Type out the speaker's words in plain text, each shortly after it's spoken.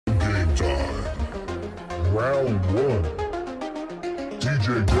Round 1.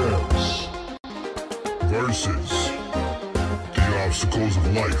 DJ Debs versus the obstacles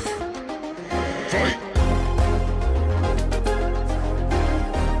of life. Fight!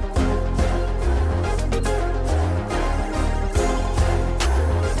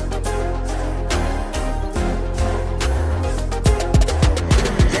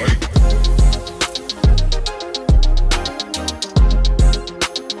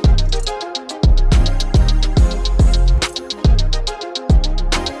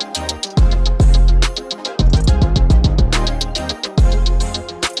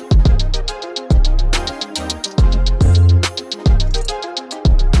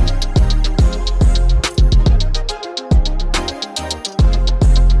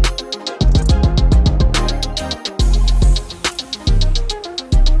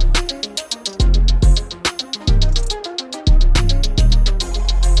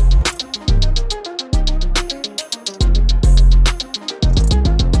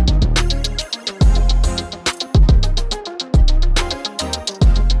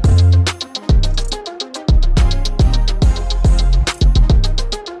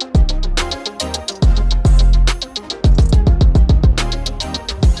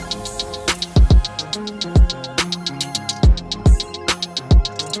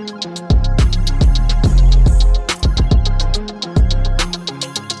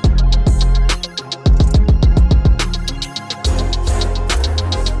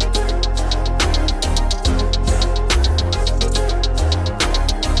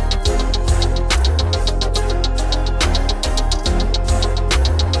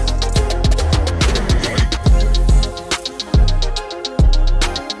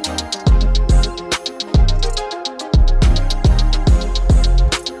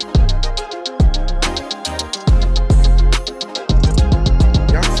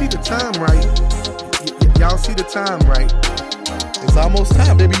 Time right. It's almost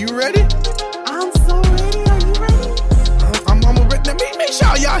time, baby. You ready? I'm so ready. Are you ready? I'm ready. Now, make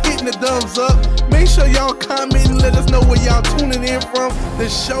sure y'all hitting the thumbs up. Make sure y'all comment and let us know where y'all tuning in from. The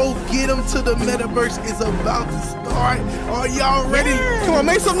show Get 'Em to the Metaverse is about to start. Are y'all ready? Yes. Come on,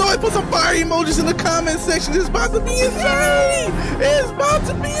 make some noise. Put some fire emojis in the comment section. It's about to be insane. It's about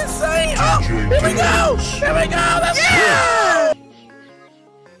to be insane. Oh, here we go. Here we go. Let's go.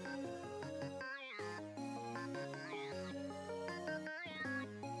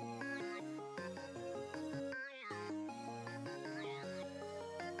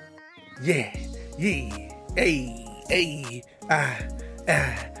 Yeah,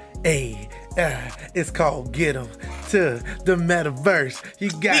 it's called Get 'Em to the Metaverse.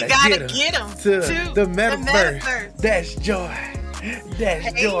 You gotta get 'em to the Metaverse. That's joy. That's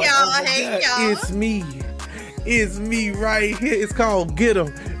hey joy. Y'all, oh hey God. y'all. It's me right here. It's called Get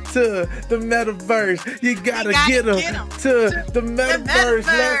 'Em to the Metaverse. You gotta get 'em to the Metaverse.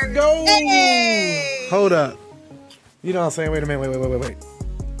 Let's go. Hey. Hold up. You know what I'm saying? Wait a minute. Wait.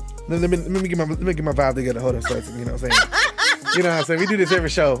 Let me get my vibe together. Hold on, so you know what I'm saying? You know what I'm saying? We do this every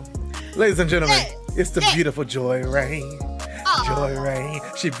show. Ladies and gentlemen, it's the beautiful Joy Rain. Joy Rain,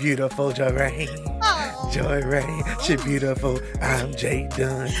 she beautiful, Joy Rain. Joy Rain, she beautiful. I'm Jay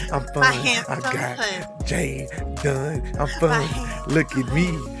Dunn. I'm fun. I got Jay Dunn. I'm fun. Look at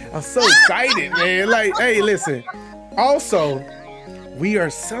me. I'm so excited, man. Like, hey, listen. Also, we are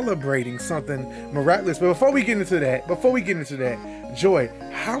celebrating something miraculous. But before we get into that, Joy,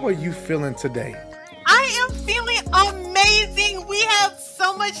 how are you feeling today? I am feeling amazing. We have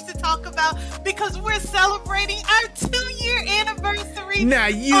so much to talk about because we're celebrating our 2-year anniversary. Now,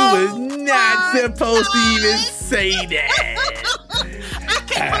 you was not supposed to even say that. I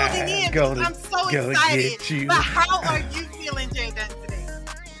can't hold it in because I'm so excited. But how are you feeling, Jay Dunn, today?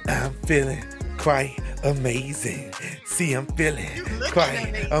 I'm feeling quite amazing. See, I'm feeling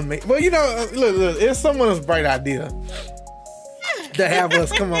quite amazing. Well, you know, look, it's someone's bright idea to have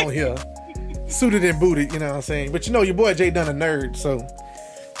us come on here, suited and booted, you know what I'm saying? But you know, your boy Jay Dunn a nerd, so,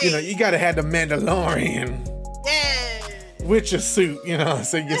 you know, you gotta have the Mandalorian with your suit, you know what I'm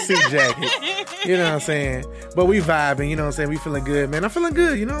saying? Your suit jacket, you know what I'm saying? But we vibing, you know what I'm saying? We feeling good, man. I'm feeling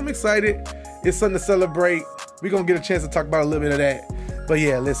good, you know, I'm excited. It's something to celebrate. We're gonna get a chance to talk about a little bit of that. But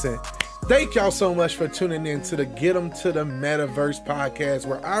yeah, listen. Thank y'all so much for tuning in to the Get 'Em to the Metaverse podcast,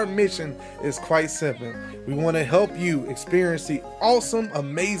 where our mission is quite simple. We want to help you experience the awesome,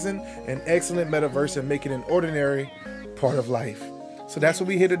 amazing, and excellent metaverse and make it an ordinary part of life. So that's what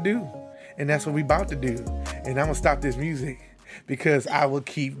we're here to do, and that's what we about to do. And I'm gonna stop this music because I will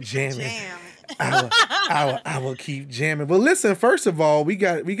keep jamming. I will keep jamming. But listen, first of all, we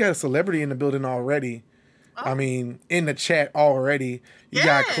got a celebrity in the building already. I mean, in the chat already. You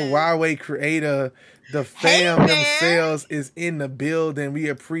got Yes. Kawaii Creator. The Hey, fam man. themselves is in the building. We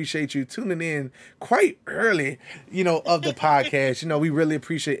appreciate you tuning in quite early, of the podcast. We really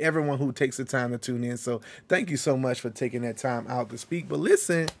appreciate everyone who takes the time to tune in. So thank you so much for taking that time out to speak. But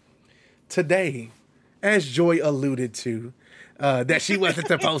listen, today, as Joy alluded to, that she wasn't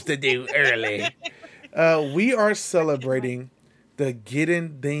supposed to do early, we are celebrating the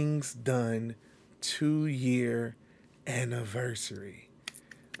Getting Things Done 2-year anniversary.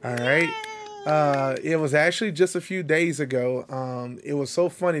 All right. It was actually just a few days ago. It was so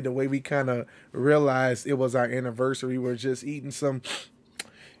funny the way we kind of realized it was our anniversary. We were just eating some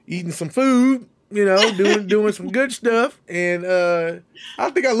food, doing some good stuff. And I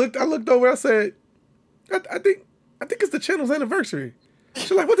think I looked over. I said, I think it's the channel's anniversary.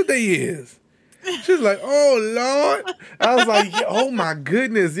 She's like, what the day is? She's like, oh Lord. I was like, oh my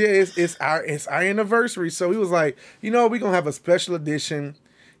goodness, yeah, it's our anniversary. So we was like, we're gonna have a special edition.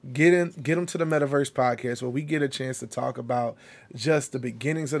 Get them to the Metaverse podcast where we get a chance to talk about just the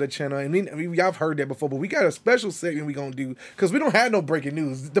beginnings of the channel. I mean, y'all have heard that before, but we got a special segment we gonna do because we don't have no breaking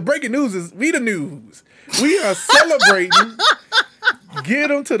news. The breaking news is we the news. We are celebrating. Get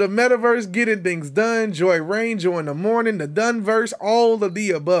them to the Metaverse, getting things done. Joy Rain, Joy in the Morning, the Doneverse, all of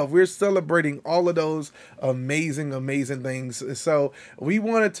the above. We're celebrating all of those amazing, amazing things. So we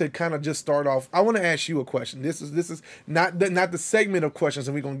wanted to kind of just start off. I want to ask you a question. This is not the segment of questions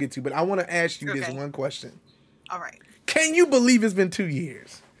that we're gonna get to, but I want to ask you this one question. All right. Can you believe it's been 2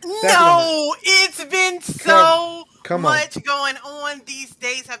 years? No, it's been so Come much going on. These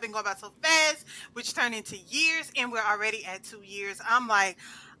days have been going by so fast, which turned into years, and we're already at 2 years. I'm like,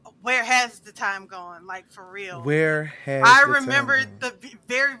 where has the time gone? Like, for real. Where has I the remember time gone? the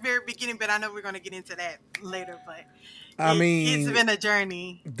very, very beginning, but I know we're going to get into that later. But I mean, it's been a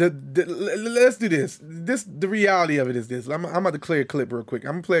journey. Let's do this. The reality of it is this. I'm about to clear a clip real quick.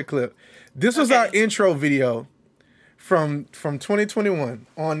 I'm gonna play a clip. This was our intro video from 2021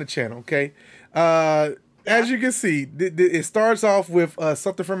 on the channel. Okay. As you can see, it starts off with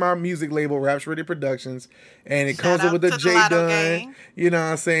something from our music label, Raps Ready Productions, and it comes up with the J Dunn, you know what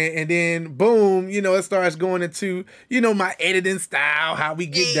I'm saying? And then, boom, it starts going into, my editing style, how we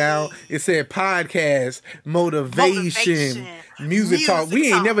get down. It said podcast, motivation, music talk.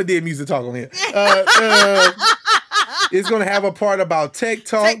 We ain't never did music talk on here. It's going to have a part about tech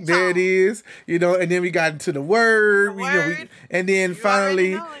talk. There it is. And then we got into the word. And then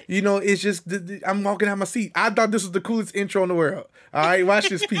finally, it's just, I'm walking out my seat. I thought this was the coolest intro in the world. All right, watch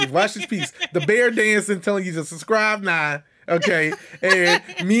this piece. Watch this piece. The bear dancing, telling you to subscribe now. Okay. And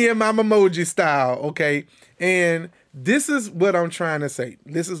me and my emoji style. Okay. And this is what I'm trying to say.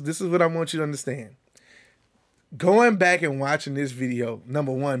 This is what I want you to understand. Going back and watching this video,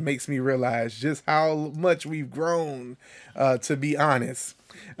 number one, makes me realize just how much we've grown, to be honest.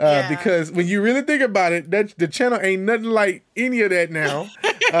 Because when you really think about it, the channel ain't nothing like any of that now.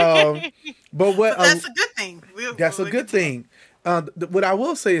 But that's a good thing. That's a good thing. What I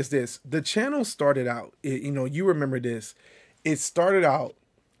will say is this. The channel started out, you remember this. It started out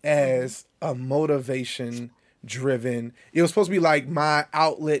as a motivation driven. It was supposed to be like my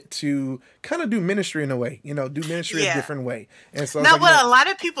outlet to kind of do ministry in a way, do ministry a different way. And so now, what a lot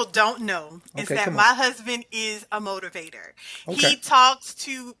of people don't know is that my husband is a motivator. Okay. He talks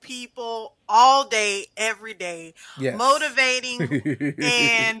to people all day, every day, motivating,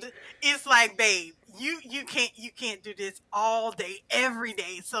 and it's like, babe, you can't do this all day, every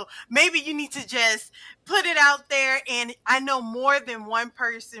day. So maybe you need to just put it out there. And I know more than one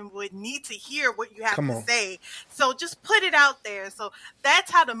person would need to hear what you have to say. So just put it out there. So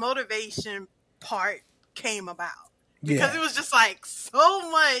that's how the motivation part came about. Because it was just like so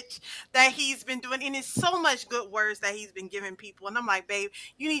much that he's been doing, and it's so much good words that he's been giving people. And I'm like, babe,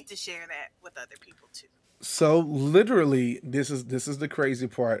 you need to share that with other people too. So literally, this is the crazy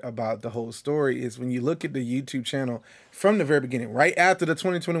part about the whole story is when you look at the YouTube channel from the very beginning, right after the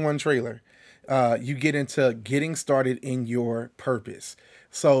 2021 trailer, you get into getting started in your purpose.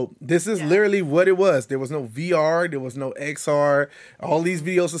 So this is literally what it was. There was no VR. There was no XR. All these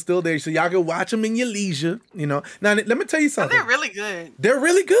videos are still there. So y'all can watch them in your leisure, Now, let me tell you something. They're really good. They're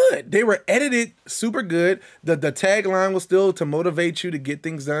really good. They were edited super good. The tagline was still to motivate you to get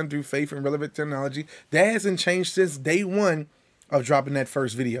things done through faith and relevant technology. That hasn't changed since day one of dropping that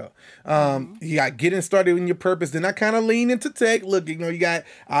first video. You got getting started in your purpose. Then I kind of lean into tech. Look, you got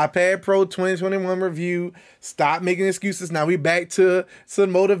iPad Pro 2021 review. Stop making excuses. Now we back to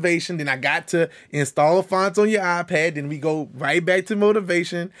some motivation. Then I got to install fonts on your iPad. Then we go right back to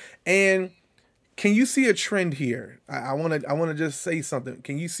motivation. And can you see a trend here? I want to just say something.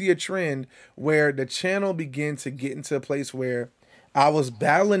 Can you see a trend where the channel began to get into a place where I was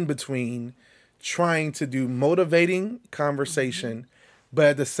battling between trying to do motivating conversation, but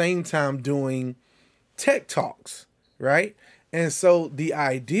at the same time doing tech talks, right? And so the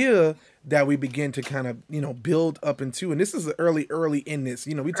idea that we begin to kind of, build up into, and this is early in this,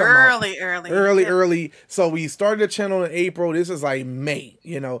 we talking early. So we started the channel in April. This is like May,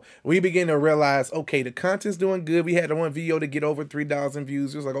 we begin to realize, okay, the content's doing good. We had the one video to get over 3,000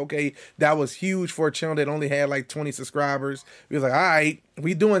 views. It was like, okay, that was huge for a channel that only had like 20 subscribers. We was like, all right,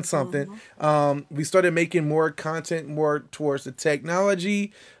 we doing something. We started making more content, more towards the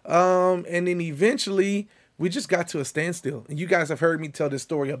technology. And then eventually we just got to a standstill. And you guys have heard me tell this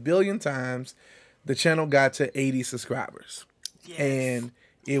story a billion times. The channel got to 80 subscribers. Yes. And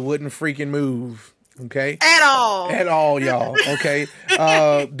it wouldn't freaking move. Okay? At all, y'all. Okay.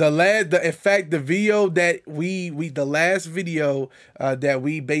 The video that the last video that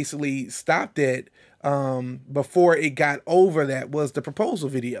we basically stopped at before it got over that was the proposal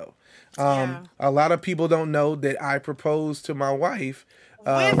video. A lot of people don't know that I proposed to my wife with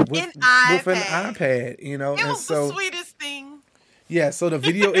an iPad, It was the sweetest thing. Yeah, so the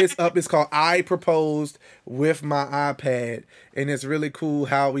video is up. It's called I Proposed with My iPad. And it's really cool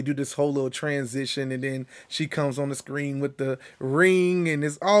how we do this whole little transition, and then she comes on the screen with the ring, and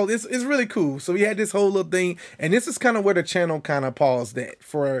it's really cool. So we had this whole little thing, and this is kind of where the channel kind of paused at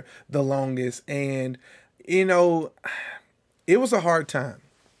for the longest. And it was a hard time.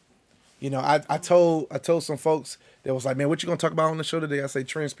 I told some folks that was like, man, what you gonna talk about on the show today? I say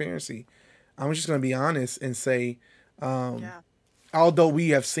transparency. I'm just gonna be honest and say, although we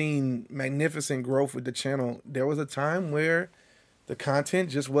have seen magnificent growth with the channel, there was a time where the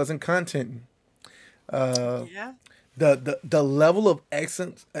content just wasn't content. The level of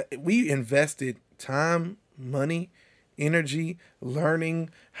excellence, we invested time, money, energy,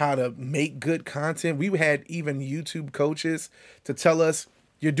 learning how to make good content. We had even YouTube coaches to tell us,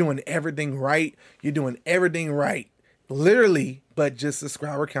 you're doing everything right. You're doing everything right. Literally, but just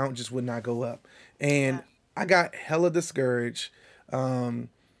subscriber count just would not go up. And I got hella discouraged,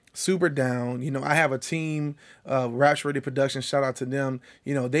 super down. I have a team, Raps Ready Productions, shout out to them.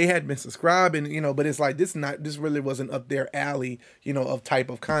 They had been subscribing, but it's like, this really wasn't up their alley, of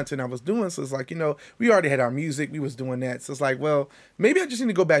type of content I was doing. So it's like, we already had our music. We was doing that. So it's like, well, maybe I just need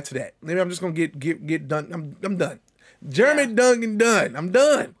to go back to that. Maybe I'm just going to get done. I'm done. Jeremy done. I'm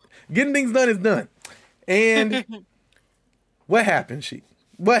done. Getting things done is done. And what happened,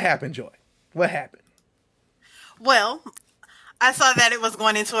 What happened, Joy? What happened? Well, I saw that it was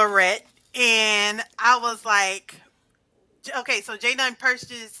going into a rut, and I was like, okay, so Jay Dunn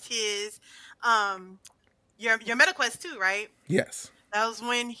purchased his your MetaQuest 2, right? Yes. That was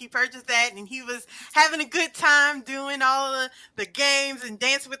when he purchased that, and he was having a good time doing all of the games and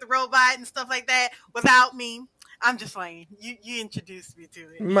dancing with the robot and stuff like that without me. I'm just playing. You introduced me to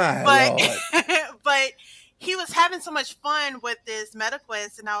it. Lord. But he was having so much fun with this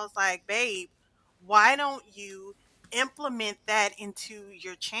MetaQuest, and I was like, babe, why don't you implement that into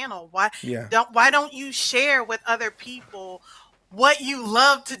your channel? Why don't you share with other people what you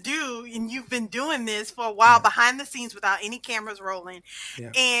love to do? And you've been doing this for a while behind the scenes without any cameras rolling. Yeah.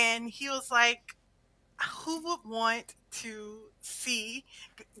 And he was like, who would want to see?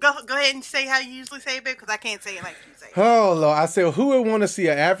 Go ahead and say how you usually say it, babe, because I can't say it like you say it. Oh Lord, I said, who would want to see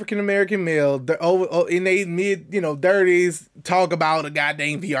an African American male in their mid 30s talk about a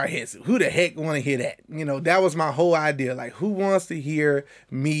goddamn VR headset? Who the heck want to hear that? That was my whole idea. Like, who wants to hear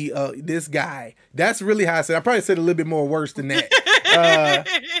me, this guy? That's really how I said. I probably said a little bit more worse than that.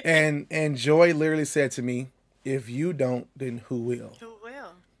 And Joy literally said to me, if you don't, then who will? Who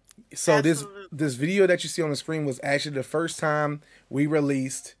will? So Absolutely. This video that you see on the screen was actually the first time we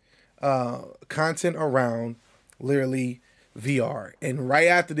released content around literally VR. And right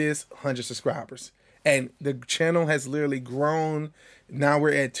after this, 100 subscribers. And the channel has literally grown. Now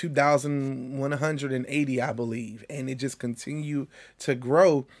we're at 2,180, I believe. And it just continued to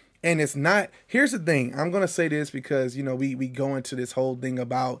grow. And it's not, here's the thing. I'm going to say this because, we go into this whole thing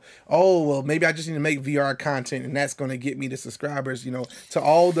about, oh, well, maybe I just need to make VR content and that's going to get me the subscribers, to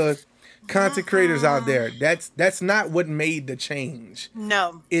all the content creators out there. That's not what made the change.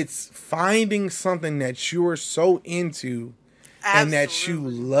 No. It's finding something that you're so into and that you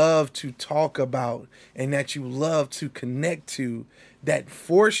love to talk about and that you love to connect to, that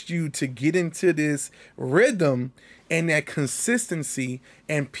forced you to get into this rhythm and that consistency,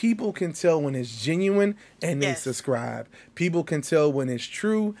 and people can tell when it's genuine and they subscribe. People can tell when it's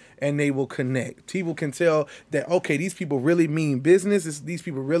true and they will connect. People can tell that, okay, these people really mean business. These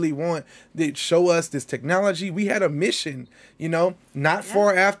people really want to show us this technology. We had a mission, you know. Not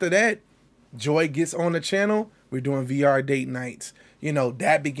far after that, Joy gets on the channel. We're doing VR date nights. You know,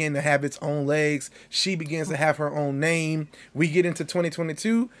 that began to have its own legs. She begins to have her own name. We get into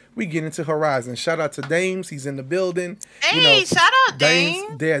 2022. We get into Horizon. Shout out to Dames. He's in the building. Hey, you know, shout out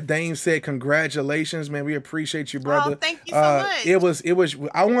Dames. Dames said, congratulations, man. We appreciate you, brother. Oh, thank you so much. It was,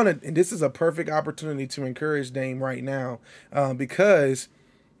 I wanted, and this is a perfect opportunity to encourage Dame right now, because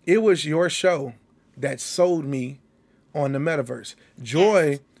it was your show that sold me on the metaverse.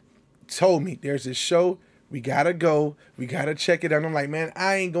 Joy told me there's this show. We gotta go. We gotta check it out. I'm like, man,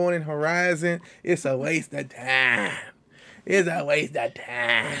 I ain't going in Horizon. It's a waste of time. It's a waste of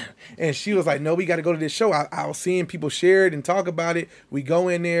time. And she was like, no, we gotta go to this show. I was seeing people share it and talk about it. We go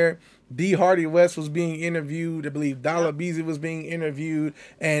in there. D. Hardy West was being interviewed. I believe Dollar Beasley was being interviewed.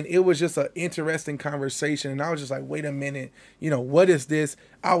 And it was just an interesting conversation. And I was just like, wait a minute. You know, what is this?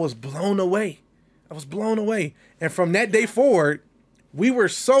 I was blown away. And from that day forward, we were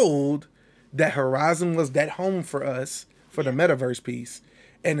sold that Horizon was that home for us for the metaverse piece.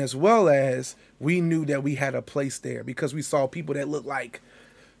 And as well as we knew that we had a place there because we saw people that look like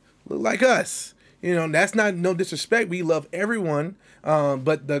us. You know, that's not no disrespect. We love everyone.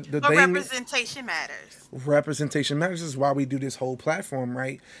 But the thing, representation matters. Representation matters is why we do this whole platform,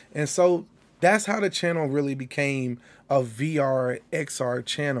 right? And so that's how the channel really became a VR XR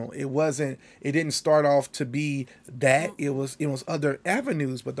channel. It didn't start off to be that. It was other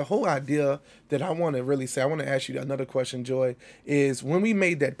avenues. But the whole idea that I want to really say, I want to ask you another question, Joy, is when we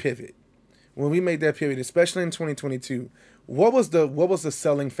made that pivot, especially in 2022, what was the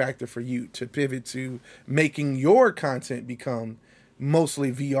selling factor for you to pivot to making your content become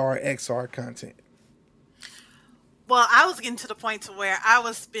mostly VR XR content? Well, I was getting to the point to where I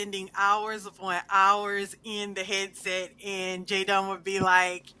was spending hours upon hours in the headset, and J Dunn would be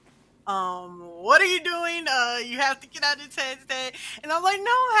like, what are you doing? You have to get out of this headset. And I'm like,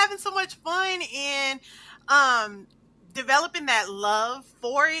 no, I'm having so much fun. And developing that love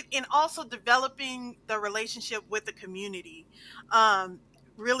for it, and also developing the relationship with the community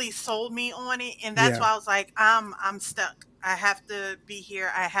really sold me on it. And that's why I was like, I'm stuck. I have to be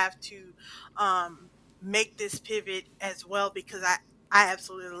here. I have to make this pivot as well, because I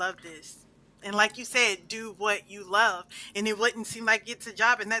absolutely love this. And like you said, do what you love, and it wouldn't seem like it's a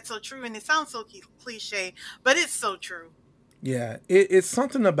job. And that's so true. And it sounds so cliche, but it's so true. Yeah, it's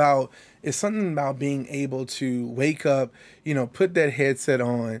something about being able to wake up, you know, put that headset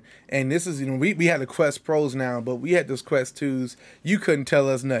on, and this is, you know, we had the Quest Pros now, but we had those Quest 2s. You couldn't tell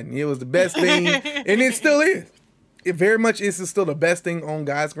us nothing. It was the best thing, and it still is. It very much is still the best thing on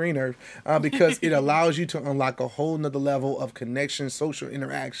God's green earth, because it allows you to unlock a whole nother level of connection, social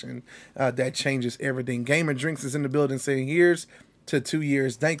interaction that changes everything. Gamer Drinks is in the building saying, here's to 2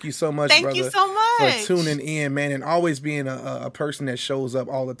 years. Thank you so much, brother. Thank you so much for tuning in, man, and always being a person that shows up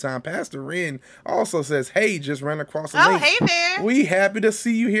all the time. Pastor Wren also says, hey, just ran across the link. Hey there. We happy to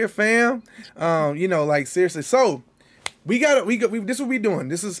see you here, fam. You know, like, seriously. So this is what we doing.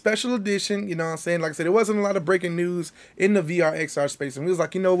 This is a special edition, you know what I'm saying? Like I said, there wasn't a lot of breaking news in the VR XR space, and we was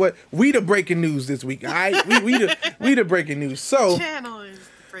like, you know what? We the breaking news this week, all right? we the breaking news. So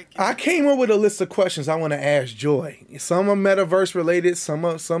I came up with a list of questions I want to ask Joy. Some are metaverse related, some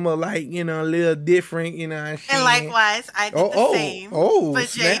are like, you know, a little different, you know what I'm saying? And likewise, I did the same. But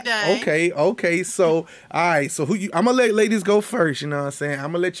Jay done. Okay. So, all right. So I'm gonna let ladies go first. You know what I'm saying? I'm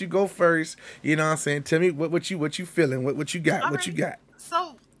gonna let you go first. You know what I'm saying? Tell me what you feeling? What you got? All what you got?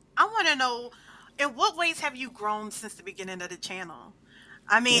 So I want to know, in what ways have you grown since the beginning of the channel?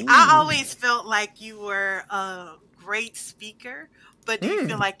 I mean, I always felt like you were a great speaker. But do you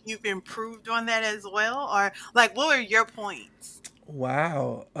feel like you've improved on that as well? Or like, what were your points?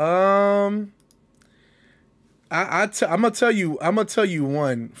 Wow. I'm gonna tell you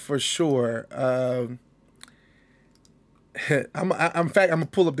one for sure. In fact, I'm gonna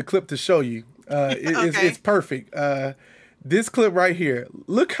pull up the clip to show you. It's perfect. This clip right here.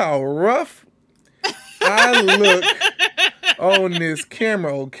 Look how rough I look on this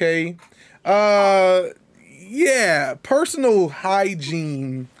camera. Okay. Yeah, personal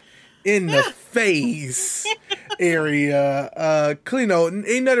hygiene in the face area. You know,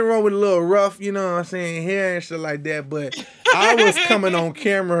 ain't nothing wrong with a little rough, you know what I'm saying, hair and shit like that. But I was coming on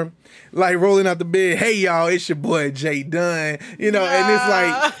camera, like rolling out the bed. Hey y'all, it's your boy Jay Dunn. You know, and it's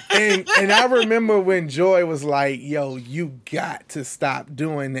like, and I remember when Joy was like, "Yo, you got to stop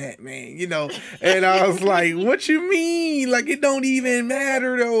doing that, man." You know, and I was like, "What you mean? Like it don't even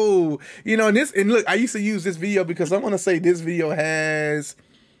matter though." You know, and look, I used to use this video because I want to say this video has.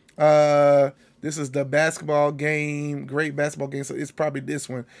 This is the basketball game, great basketball game. So it's probably this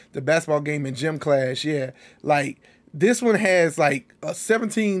one, the basketball game in gym class. Yeah, like this one has like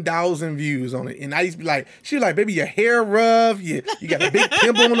 17,000 views on it. And I used to be like, she was like, "Baby, your hair rough. You got a big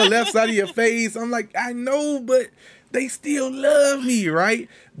pimple on the left side of your face." I'm like, I know, but they still love me, right?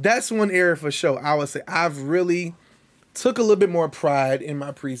 That's one area for sure. I would say I've really took a little bit more pride in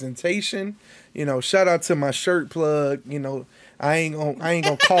my presentation. You know, shout out to my shirt plug. You know, I ain't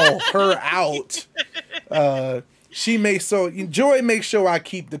gonna call her out. Joy makes sure I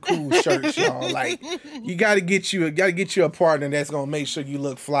keep the cool shirts, y'all. Like you gotta get you a partner that's gonna make sure you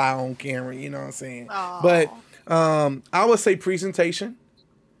look fly on camera. You know what I'm saying? Aww. But I would say presentation,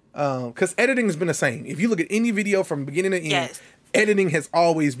 because editing has been the same. If you look at any video from beginning to end. Yes. Editing has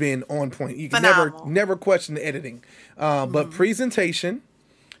always been on point. You can never question the editing. But presentation,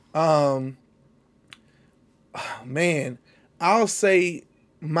 man, I'll say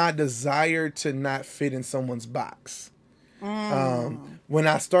my desire to not fit in someone's box. When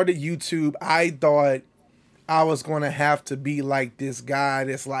I started YouTube, I thought I was going to have to be like this guy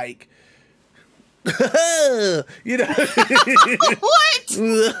that's like, you know, what?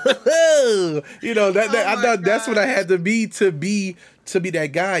 You know that I thought that's what I had to be that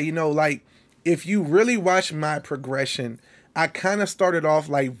guy. You know, like if you really watch my progression, I kind of started off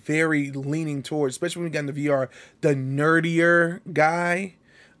like very leaning towards, especially when we got into VR, the nerdier guy.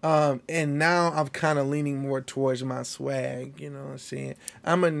 And now I'm kind of leaning more towards my swag, you know what I'm saying?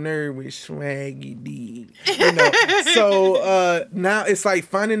 I'm a nerd with swaggy D, you know? So, now it's like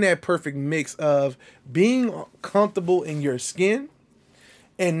finding that perfect mix of being comfortable in your skin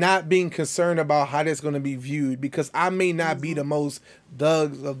and not being concerned about how that's going to be viewed, because I may not be the most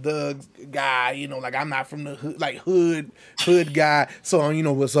thugs of thugs guy, you know, like I'm not from the hood, like hood guy. So, you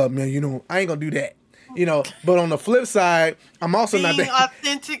know, what's up, man? You know, I ain't gonna do that. You know, but on the flip side, I'm also being not that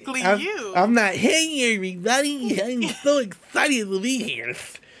authentically you. I'm not, "Hey everybody, I'm so excited to be here."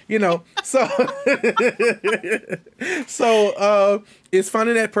 You know, so it's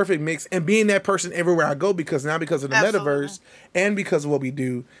finding that perfect mix and being that person everywhere I go, because now because of the metaverse and because of what we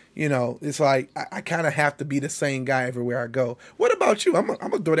do, you know, it's like I kind of have to be the same guy everywhere I go. What about you? I'm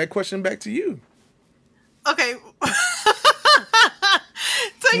gonna throw that question back to you. Okay.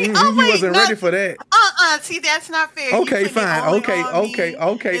 You wasn't ready for that. See, that's not fair. Okay, fine. Okay.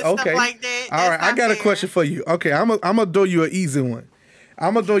 Like that. All right, I got a question for you. Okay, I'm gonna throw you an easy one.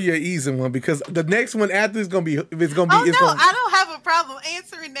 Because the next one after is gonna be. I don't have a problem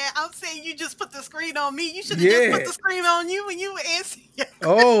answering that. I'm saying you just put the screen on me. You should have just put the screen on you when you were answering.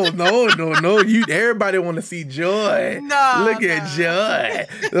 Oh no! Everybody want to see Joy. No, look at Joy.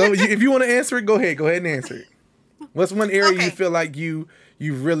 If you want to answer it, go ahead and answer it. What's one area you feel like you've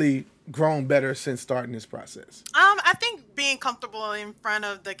really grown better since starting this process? I think being comfortable in front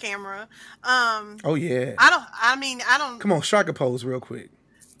of the camera. Oh yeah. I don't. Come on, strike a pose real quick.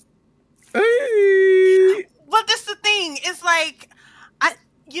 Hey. But this is the thing. It's like,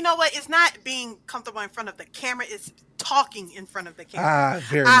 you know what? It's not being comfortable in front of the camera. It's talking in front of the camera.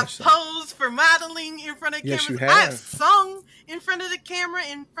 Very much so. I've posed for modeling in front of cameras. You have. I've sung in front of the camera,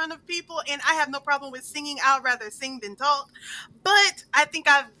 in front of people, and I have no problem with singing. I'd rather sing than talk. But I think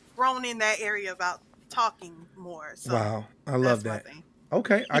I've grown in that area about talking more. So wow, I love that.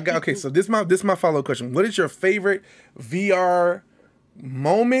 Okay, so this is my follow-up question. What is your favorite VR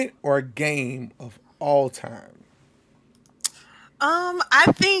moment or game of all time?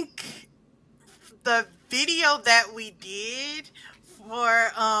 I think the video that we did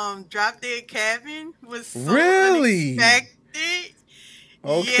for Drop Dead Cabin was so unexpected.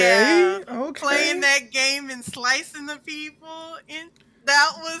 Okay. Playing that game and slicing the people, and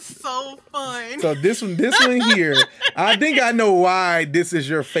that was so fun. So this one here, I think I know why this is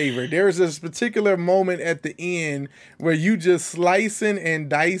your favorite. There's this particular moment at the end where you just slicing and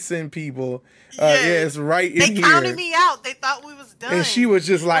dicing people. It's right in here. They counted me out. They thought we was done. And she was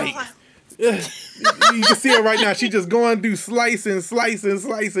just like, you can see her right now. She just going through slicing.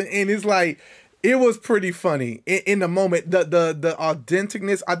 And it's like, it was pretty funny in the moment. The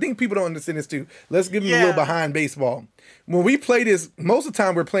authenticness. I think people don't understand this too. Let's give them a little behind baseball. When we play this, most of the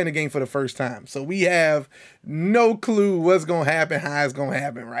time we're playing the game for the first time. So we have no clue what's going to happen, how it's going to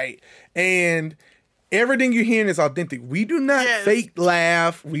happen, right? And Everything you're hearing is authentic. We do not fake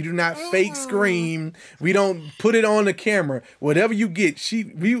laugh. We do not fake scream. We don't put it on the camera. Whatever you get,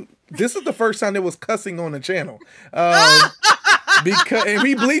 this is the first time there was cussing on the channel. Because and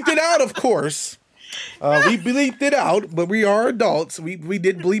we bleeped it out, of course. We bleeped it out, but we are adults. We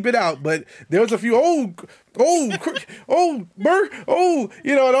did bleep it out, but there was a few and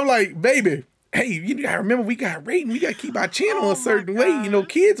I'm like, baby, hey, you gotta remember we got rating. We gotta keep our channel a certain way.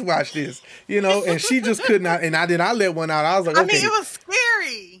 Kids watch this, and she just could not. And I let one out. I was like, okay. I mean, it was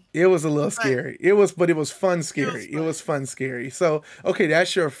scary. It was a little scary. It was fun scary. It was fun scary. So, okay,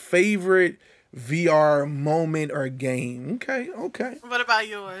 that's your favorite VR moment or game. Okay. What about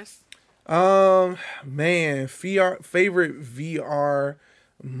yours? Man, favorite VR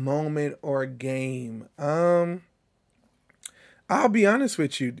moment or game. I'll be honest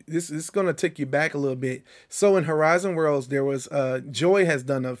with you. This is going to take you back a little bit. So in Horizon Worlds, there was Joy has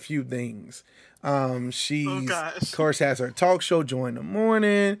done a few things. She's of course has her talk show Joy in the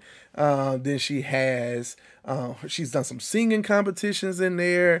Morning. Then she has she's done some singing competitions in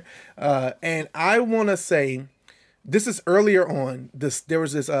there. And I want to say this is earlier on. There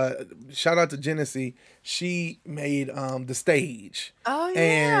was this shout out to Genesee. She made the stage. Oh yeah.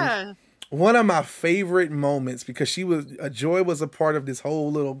 And one of my favorite moments, because Joy was a part of this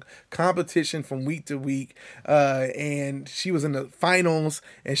whole little competition from week to week, and she was in the finals,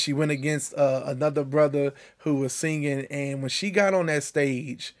 and she went against another brother who was singing, and when she got on that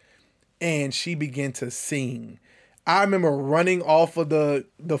stage, and she began to sing, I remember running off of the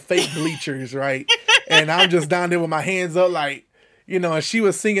fake bleachers, right, and I'm just down there with my hands up, like, and she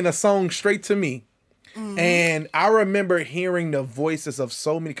was singing a song straight to me. Mm-hmm. And I remember hearing the voices of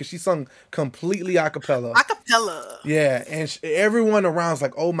so many, because she sung completely a cappella. Yeah, and everyone around was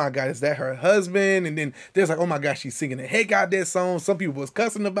like, oh my God, is that her husband? And then there's like, oh my God, she's singing the heck out that song. Some people was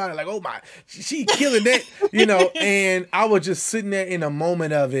cussing about it, like, oh my, she killing that, and I was just sitting there in a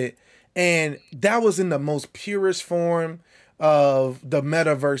moment of it. And that was in the most purest form of the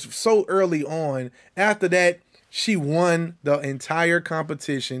metaverse so early on. After that, she won the entire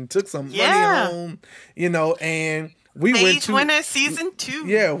competition, took some money home, and we went to winner season 2.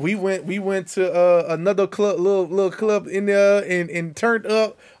 Yeah, we went to another club, little club in there, and turned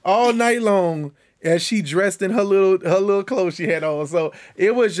up all night long as she dressed in her little clothes she had on. So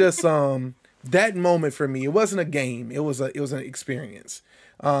it was just that moment for me. It wasn't a game. It was an experience.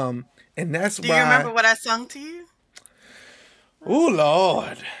 And that's why. Do you remember what I sung to you? Oh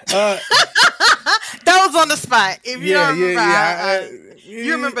Lord. That was on the spot. If you don't remember,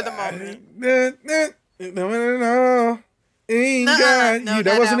 you remember the moment. That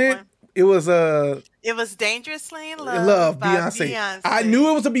wasn't it. It was It was Dangerously in Love. Beyonce. I knew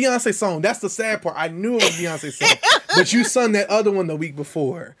it was a Beyonce song. That's the sad part. I knew it was a Beyonce song. But you sung that other one the week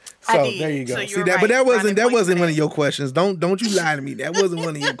before. So there you go. So see that, right. But that wasn't one of your questions. Don't you lie to me. That wasn't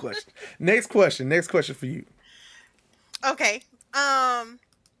one of your questions. Next question for you. Okay.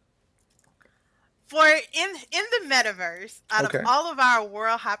 For in the metaverse, out of all of our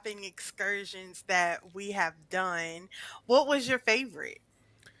world hopping excursions that we have done, what was your favorite?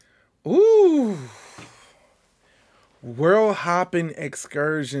 Ooh. World hopping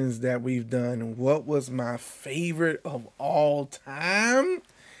excursions that we've done. What was my favorite of all time?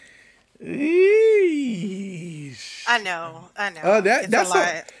 Eesh. I know.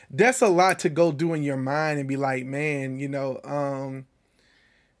 That's a lot to go do in your mind and be like, man,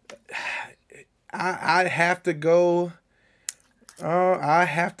 I have to go. I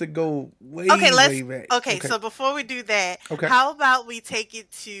have to go way back. Okay, so before we do that, how about we take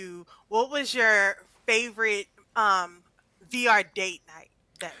it to what was your favorite VR date night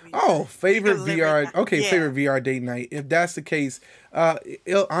that we favorite VR. Favorite VR date night. If that's the case,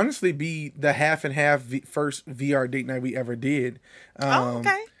 it'll honestly be the half and half first VR date night we ever did.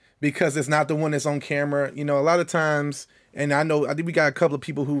 Because it's not the one that's on camera. A lot of times. And I think we got a couple of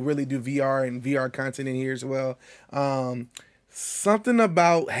people who really do VR and VR content in here as well. Something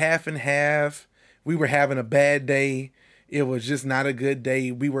about half and half. We were having a bad day. It was just not a good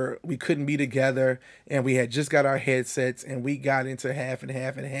day. We couldn't be together, and we had just got our headsets, and we got into half and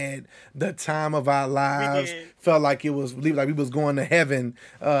half and had the time of our lives. Felt like we was going to heaven,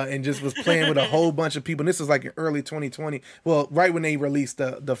 and just was playing with a whole bunch of people. And this was like in early 2020. Well, right when they released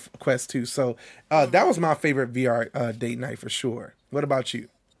the Quest 2. So that was my favorite VR date night for sure. What about you?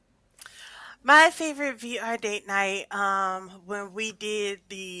 My favorite VR date night, when we did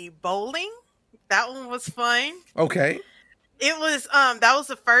the bowling. That one was fun. Okay. It was that was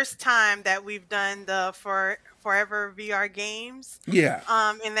the first time that we've done the Forever VR games. Yeah.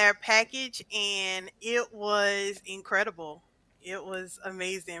 In their package, and it was incredible. It was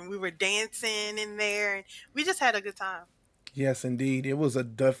amazing. We were dancing in there, and we just had a good time. Yes, indeed. It was a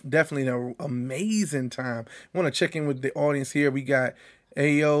definitely an amazing time. I want to check in with the audience here. We got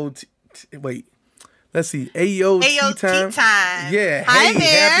AO. Wait, let's see. AOT time. Yeah. Hi hey,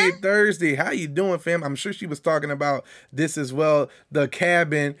 there. Happy Thursday. How you doing, fam? I'm sure she was talking about this as well. The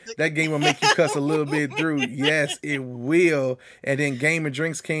cabin. That game will make you cuss a little bit through. Yes, it will. And then Game and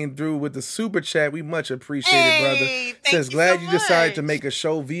Drinks came through with the super chat. We much appreciate it, brother. Says glad you decided to make a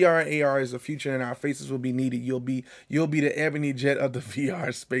show. VR and AR is the future, and our faces will be needed. You'll be the ebony jet of the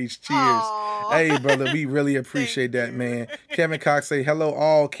VR space. Cheers. Aww. Hey, brother, we really appreciate that, man. Kevin Cox say hello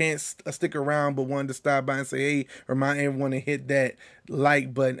all. Can't stick around, but wanted to stop by and say hey. Remind everyone to hit that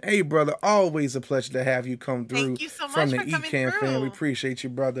like button. Hey, brother, always a pleasure to have you come through. Thank you so much from the for coming Ecam through. fan. We appreciate you,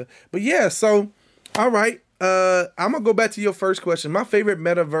 brother. But yeah, so all right. I'm gonna go back to your first question. My favorite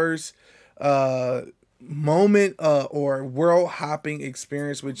metaverse moment or world hopping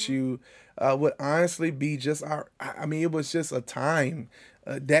experience with you would honestly be just it was just a time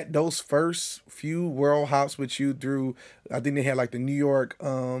that those first few world hops with you through. I think they had like the New York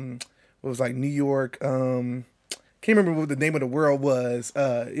it was like New York can't remember what the name of the world was.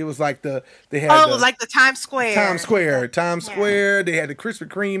 It was like they had like the Times Square. Times Square. They had the Krispy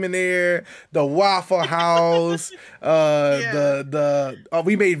Kreme in there, the Waffle House. We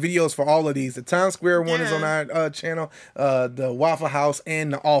made videos for all of these. The Times Square one is on our channel. The Waffle House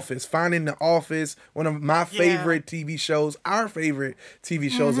and The Office. Finding The Office, one of my favorite TV shows, our favorite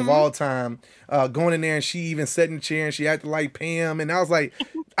TV shows of all time. Going in there and she even sat in the chair and she acted like Pam, and I was like,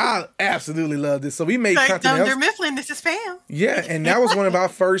 I absolutely love this. So we made content. Dunder Mifflin, this is Pam. Yeah, and that was one of our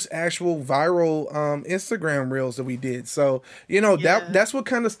first actual viral Instagram reels that we did. So, that's what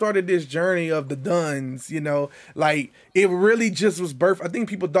kind of started this journey of the Duns, like it really just was birthed. I think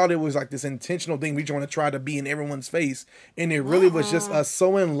people thought it was like this intentional thing. We want to try to be in everyone's face. And it really was just us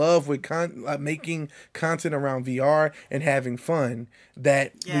so in love with making content around VR and having fun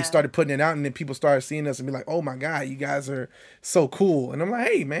that we started putting it out, and then people started seeing us and be like, oh my God, you guys are so cool. And I'm like,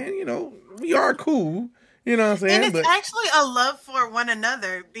 hey man, we are cool. You know what I'm saying? And it's actually a love for one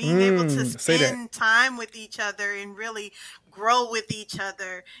another, being able to spend time with each other and really grow with each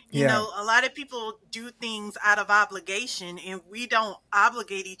other. You know, a lot of people do things out of obligation, and we don't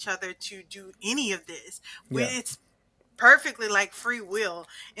obligate each other to do any of this. It's perfectly like free will.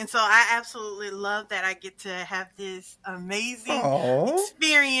 And so I absolutely love that I get to have this amazing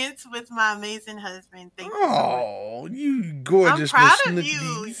experience with my amazing husband. Thank you so much. Oh, you gorgeous. I'm proud of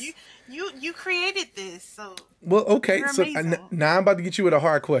you. You created this. So well, okay. So now I'm about to get you with a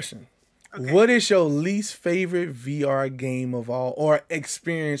hard question. Okay. What is your least favorite VR game of all or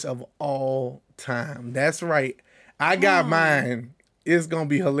experience of all time? That's right. I got mine. It's going to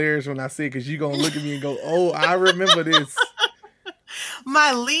be hilarious when I see it because you're going to look at me and go, oh, I remember this.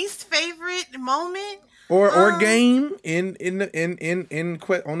 My least favorite moment? Or game on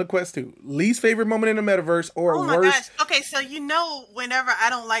the Quest 2. Least favorite moment in the metaverse or worst. Oh my gosh. Okay, so whenever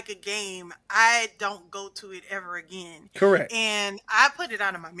I don't like a game, I don't go to it ever again. Correct. And I put it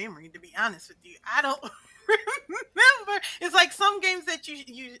out of my memory, to be honest with you. I don't remember. It's like some games that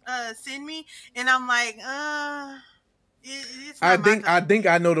you send me, and I'm like, it's not I think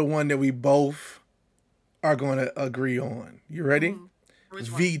I know the one that we both are going to agree on. You ready? Which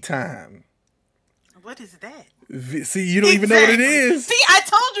V Time. What is that? See, you don't even know what it is. See, I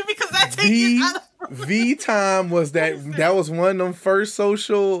told you because I take it out of V Time was that was one of them first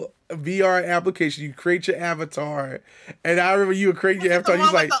social VR applications. You create your avatar, and I remember you would create your avatar.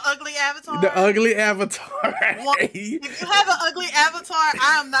 He's like the ugly avatar. The ugly avatar. Well, if you have an ugly avatar,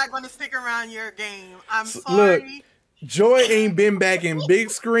 I am not going to stick around your game. I'm sorry. Look, Joy ain't been back in big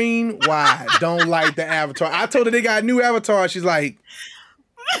screen. Why? Don't like the avatar. I told her they got a new avatar. She's like,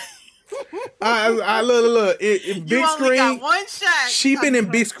 I look. In big screen, got one shot. She been in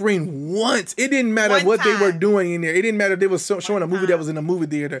big screen once. It didn't matter what they were doing in there. It didn't matter if they was showing a movie that was in a movie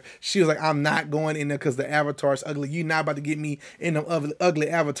theater. She was like, I'm not going in there because the avatar's ugly. You're not about to get me in them ugly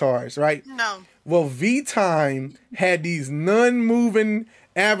avatars, right? No. Well, V Time had these non-moving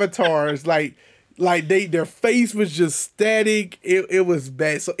avatars, like their face was just static. It was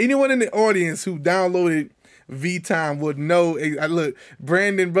bad. So anyone in the audience who downloaded V Time would know. Look,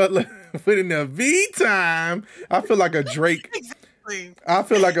 Brandon Butler put in the V Time. I feel like a Drake. Exactly. I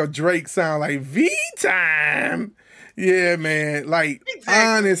feel like a Drake sound like V Time. Yeah, man. Like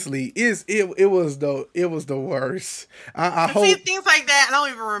honestly, it was the worst. I hope see things like that. I don't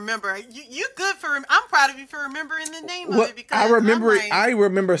even remember. You good for? I'm proud of you for remembering the name of it because I remember it. I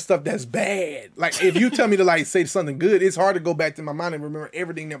remember stuff that's bad. Like if you tell me to like say something good, it's hard to go back to my mind and remember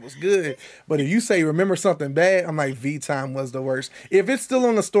everything that was good. But if you say remember something bad, I'm like V-Time was the worst. If it's still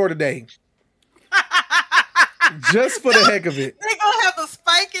on the store today. Just for the heck of it. They gonna have a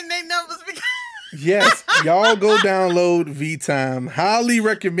spike in their numbers because yes, y'all go download V-Time. Highly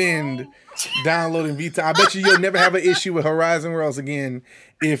recommend downloading V-Time. I bet you'll never have an issue with Horizon Worlds again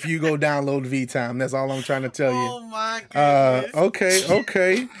if you go download V-Time. That's all I'm trying to tell you. Oh my goodness.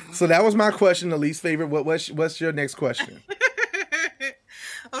 Okay. So that was my question, the least favorite. What's your next question?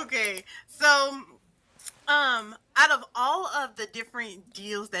 Okay. So out of all of the different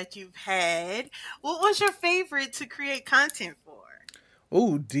deals that you've had, what was your favorite to create content for?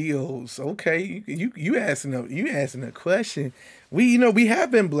 Oh, deals. Okay, you asking a question. We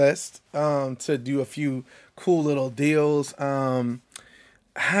have been blessed to do a few cool little deals. Let's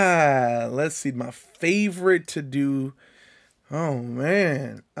see, my favorite to do. Oh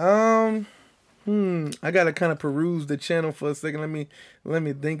man. I gotta kind of peruse the channel for a second. Let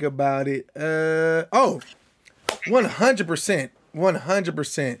me think about it.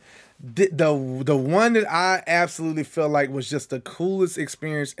 100%. The one that I absolutely felt like was just the coolest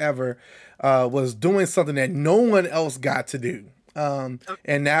experience ever was doing something that no one else got to do.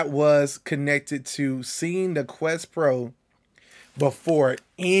 And that was connected to seeing the Quest Pro before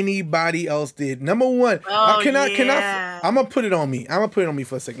anybody else did. Number one, I'm gonna put it on me. I'm gonna put it on me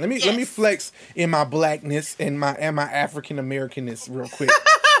for a second. Let me flex in my blackness and my African Americanness real quick.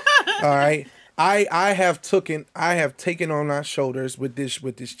 All right. I have taken on my shoulders with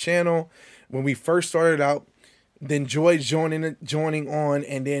this channel when we first started out, then Joy joining on,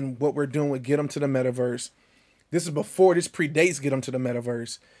 and then what we're doing with Get 'em to the Metaverse. This predates Get 'em to the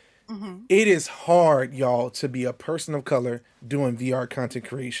Metaverse. Mm-hmm. It is hard, y'all, to be a person of color doing VR content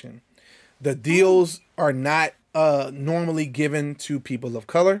creation. The deals are not normally given to people of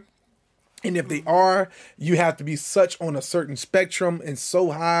color. And if they are, you have to be such on a certain spectrum and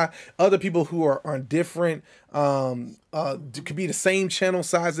so high. Other people who are on different, could be the same channel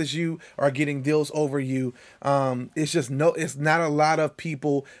size as you, are getting deals over you. It's not a lot of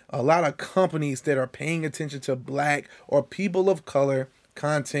people, a lot of companies that are paying attention to Black or people of color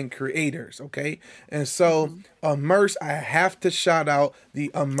content creators. Okay. And so Immerse, I have to shout out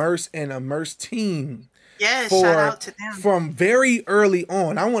the Immerse and Immerse team. Yes, shout out to them. From very early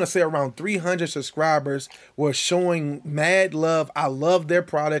on, I want to say around 300 subscribers were showing mad love. I love their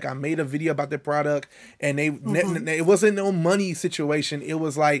product. I made a video about their product, and it wasn't no money situation. It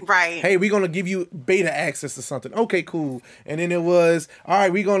was like, hey, we're going to give you beta access to something. Okay, cool. And then it was, all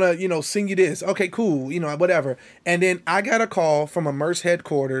right, we're going to, sing you this. Okay, cool. Whatever. And then I got a call from Immerse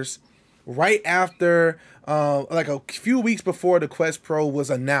headquarters right after, like a few weeks before the Quest Pro was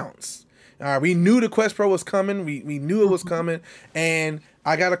announced. We knew the Quest Pro was coming. We knew it was coming. And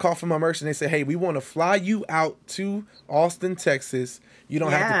I got a call from Immerse, and they said, hey, we want to fly you out to Austin, Texas. You don't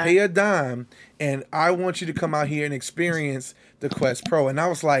have to pay a dime. And I want you to come out here and experience the Quest Pro. And I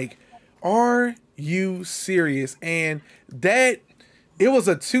was like, are you serious? And it was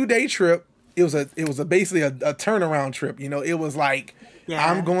a 2-day trip. It was basically a turnaround trip. It was like,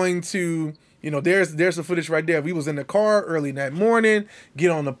 I'm going to... there's the footage right there. We was in the car early that morning, get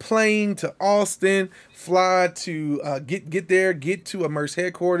on the plane to Austin, fly to get there, get to Immerse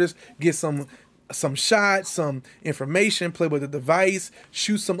headquarters, get some shots, some information, play with the device,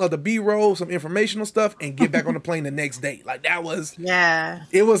 shoot some other B-roll, some informational stuff, and get back on the plane the next day. Like that was,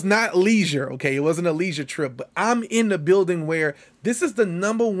 it was not leisure. Okay. It wasn't a leisure trip, but I'm in the building where this is the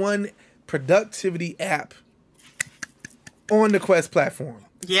 #1 productivity app on the Quest platform.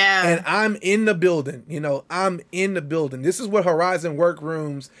 Yeah. And I'm in the building, I'm in the building. This is what Horizon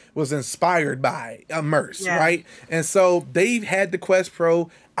Workrooms was inspired by, Immerse, right? And so they've had the Quest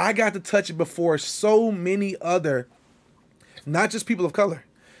Pro. I got to touch it before so many other, not just people of color,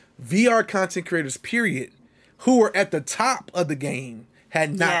 VR content creators, period, who were at the top of the game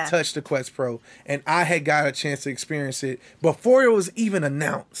had not touched the Quest Pro. And I had got a chance to experience it before it was even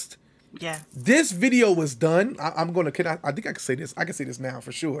announced. Yeah. This video was done. I think I can say this. I can say this now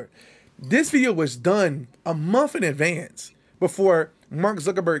for sure. This video was done a month in advance before Mark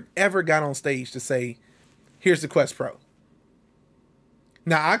Zuckerberg ever got on stage to say, here's the Quest Pro.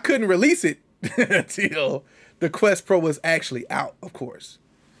 Now, I couldn't release it until the Quest Pro was actually out, of course.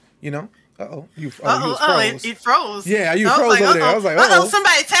 Uh-oh. It froze. Yeah, you froze over there. I was like, uh-oh.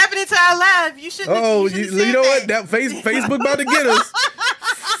 Somebody tapping into our live. You shouldn't. You know what? That Facebook about to get us.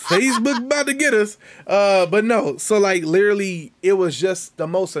 Facebook about to get us. But no, so like literally, it was just the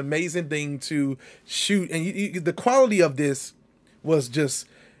most amazing thing to shoot, and the quality of this was just,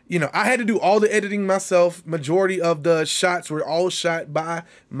 I had to do all the editing myself. Majority of the shots were all shot by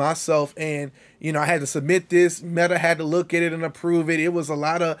myself, and I had to submit this. Meta had to look at it and approve it. It was a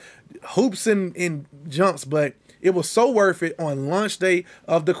lot of hoops and jumps, but it was so worth it on launch day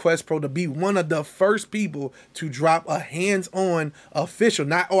of the Quest Pro to be one of the first people to drop a hands-on official.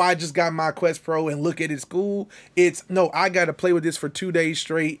 Not, oh, I just got my Quest Pro and look at it's cool. It's, no, I got to play with this for 2 days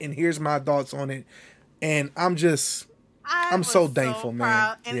straight, and here's my thoughts on it. And I'm so thankful,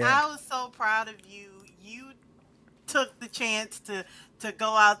 man. And I was so proud of you. You took the chance to go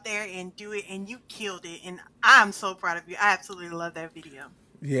out there and do it, and you killed it. And I'm so proud of you. I absolutely love that video.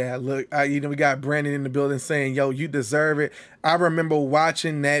 Yeah, look, we got Brandon in the building saying, yo, you deserve it. I remember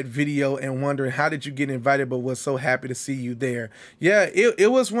watching that video and wondering, how did you get invited, but was so happy to see you there. Yeah,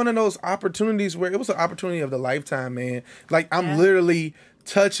 it was one of those opportunities where it was an opportunity of the lifetime, man. Like, I'm literally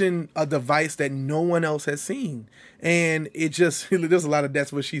touching a device that no one else has seen. And it just, there's a lot of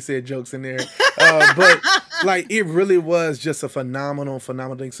that's what she said jokes in there. But like, it really was just a phenomenal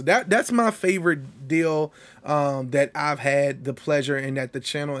thing. So that's my favorite deal that I've had the pleasure, and that the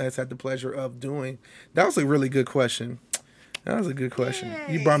channel has had the pleasure of doing. That was a really good question. That was a good question.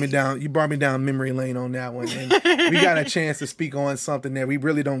 Yay. You brought me down memory lane on that one. And we got a chance to speak on something that we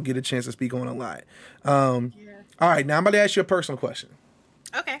really don't get a chance to speak on a lot. All right, now I'm about to ask you a personal question.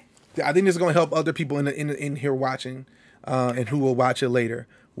 Okay. I think this is going to help other people in here watching, and who will watch it later.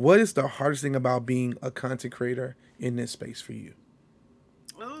 What is the hardest thing about being a content creator in this space for you?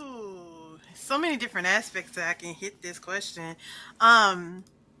 Ooh, so many different aspects that I can hit this question. The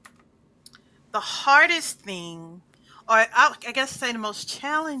hardest thing, or I guess say the most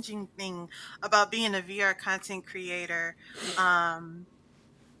challenging thing about being a VR content creator,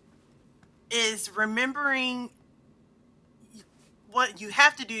 is remembering. What you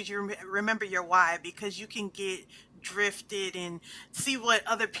have to do is you remember your why, because you can get drifted and see what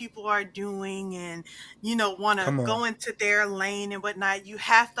other people are doing and, want to go into their lane and whatnot. You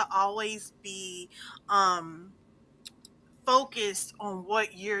have to always be focused on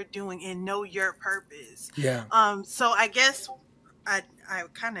what you're doing and know your purpose. Yeah. So I guess I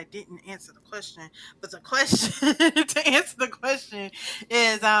kind of didn't answer the question, but the question to answer the question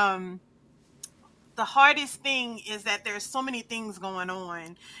is, the hardest thing is that there's so many things going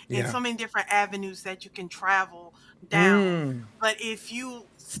on and so many different avenues that you can travel down. But if you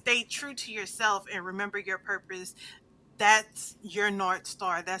stay true to yourself and remember your purpose, that's your North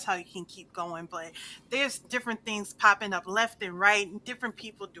Star. That's how you can keep going. But there's different things popping up left and right, and different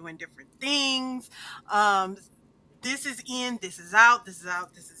people doing different things. This is in, this is out, this is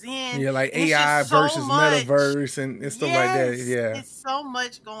out, this is in. Yeah, like AI versus metaverse and stuff like that. Yeah. It's so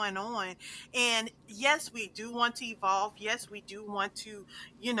much going on. And yes, we do want to evolve. Yes, we do want to,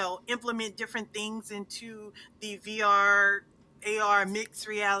 implement different things into the VR, AR, mixed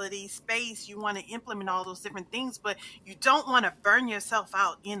reality space. You want to implement all those different things, but you don't want to burn yourself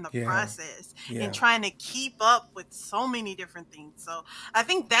out in the process and trying to keep up with so many different things. So I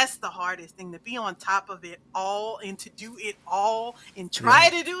think that's the hardest thing, to be on top of it all and to do it all and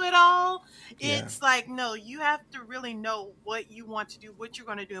try to do it all. It's like, no, you have to really know what you want to do, what you're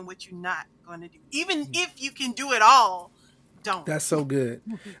going to do, and what you're not going to do. Even if you can do it all, don't. That's so good.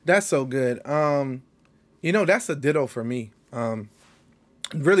 That's so good. That's a ditto for me.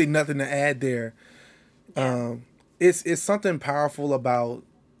 Really nothing to add there. It's something powerful about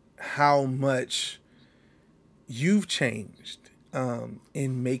how much you've changed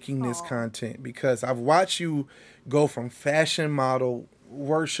in making this content, because I've watched you go from fashion model,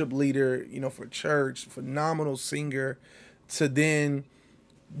 worship leader, for church, phenomenal singer, to then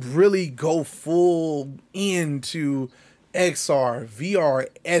really go full into XR, VR,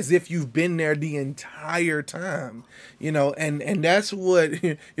 as if you've been there the entire time, and that's what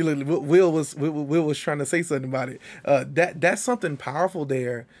Will was trying to say something about it. That's something powerful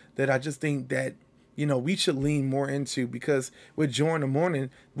there that I just think that, we should lean more into, because with Joy in the Morning,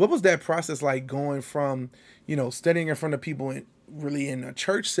 what was that process like, going from, studying in front of people really in a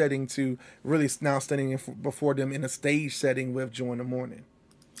church setting to really now studying before them in a stage setting with Joy in the Morning?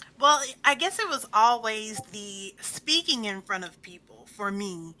 Well, I guess it was always the speaking in front of people for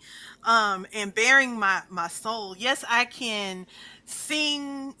me, and bearing my soul. Yes, I can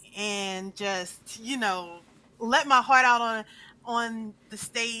sing and just, let my heart out on the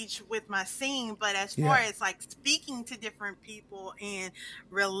stage with my singing. But as far as like speaking to different people and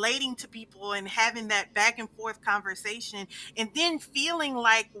relating to people and having that back and forth conversation, and then feeling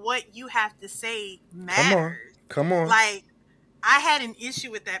like what you have to say matters. Come on. Like, I had an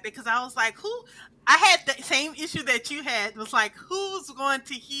issue with that because I was like, I had the same issue that you had. It was like, who's going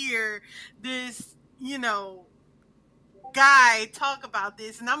to hear this, guy talk about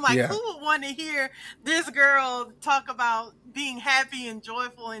this? And I'm like, who would want to hear this girl talk about being happy and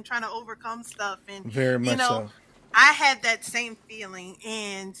joyful and trying to overcome stuff? And very much so. I had that same feeling,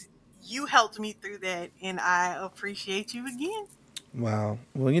 and you helped me through that, and I appreciate you again. Wow.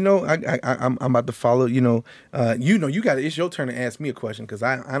 Well, I'm about to follow. You got it's your turn to ask me a question, because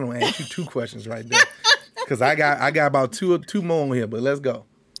I don't ask you two questions right there, because I got about two more on here. But let's go.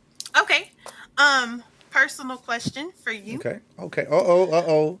 Okay. Personal question for you. Okay.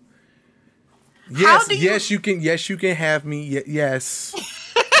 Yes, you can. Yes, you can have me. Yes,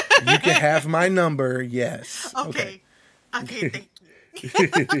 you can have my number. Yes. Okay. Thank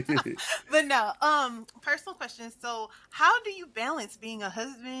you. But no, personal question. So, how do you balance being a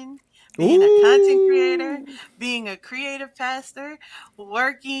husband, being a content creator, being a creative pastor,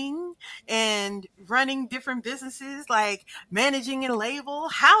 working and running different businesses, like managing a label?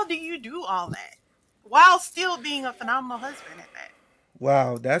 How do you do all that while still being a phenomenal husband at that?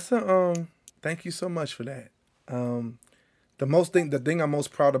 Wow, that's thank you so much for that. The thing I'm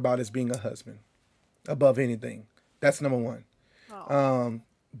most proud about is being a husband above anything. That's number one.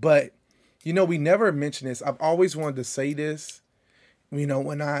 But we never mention this. I've always wanted to say this,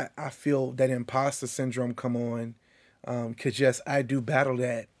 when I feel that imposter syndrome come on, cause yes, I do battle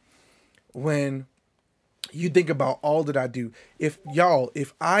that. When you think about all that I do, if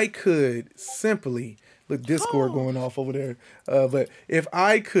I could simply, look, Discord going off over there, but if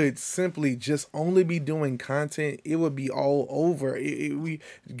I could simply just only be doing content, it would be all over. We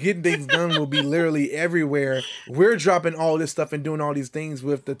getting things done will be literally everywhere. We're dropping all this stuff and doing all these things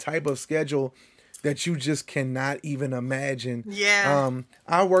with the type of schedule that you just cannot even imagine. Yeah.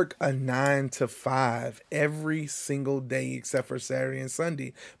 I work a 9 to 5 every single day except for Saturday and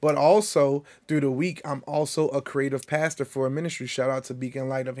Sunday. But also through the week, I'm also a creative pastor for a ministry. Shout out to Beacon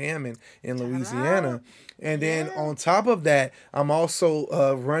Light of Hammond in Louisiana. And then on top of that, I'm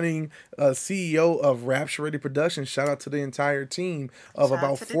also running a CEO of Rapture Ready Productions. Shout out to the entire team of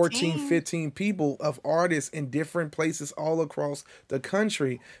about 14, 15 people of artists in different places all across the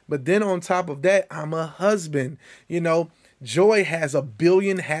country. But then on top of that, I'm a husband. Joy has a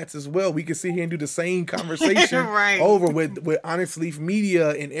billion hats as well. We can sit here and do the same conversation over with Honest Leaf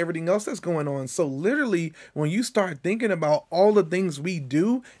Media and everything else that's going on. So literally, when you start thinking about all the things we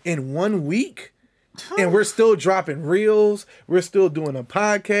do in 1 week, and we're still dropping reels, we're still doing a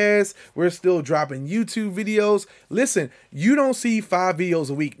podcast, we're still dropping YouTube videos. Listen, you don't see 5 videos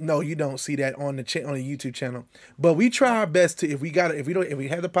a week. No, you don't see that on the YouTube channel. But we try our best to, if we have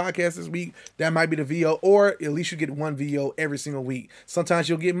the podcast this week, that might be the video, or at least you get 1 video every single week. Sometimes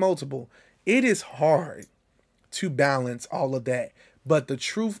you'll get multiple. It is hard to balance all of that. But the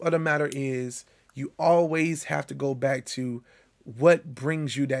truth of the matter is, you always have to go back to what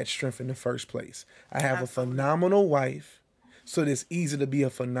brings you that strength in the first place. I have a phenomenal wife, so it's easy to be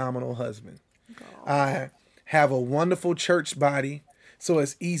a phenomenal husband. I have a wonderful church body, so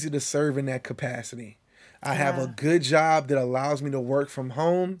it's easy to serve in that capacity. I have a good job that allows me to work from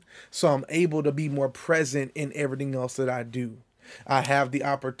home, so I'm able to be more present in everything else that I do. I have the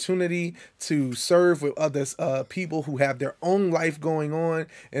opportunity to serve with other people who have their own life going on.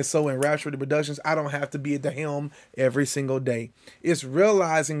 And so in Rapture Ready Productions, I don't have to be at the helm every single day. It's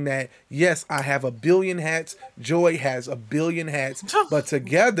realizing that, yes, I have a billion hats. Joy has a billion hats. But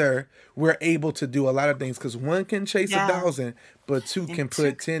together, we're able to do a lot of things, because one can chase 1,000, but two can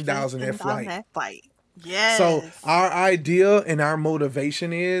put 10,000 at flight. Yes. So our idea and our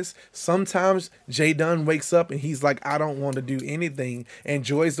motivation is, sometimes Jay Dunn wakes up and he's like, I don't want to do anything. And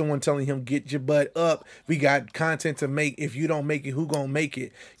Joy's the one telling him, get your butt up. We got content to make. If you don't make it, who gonna make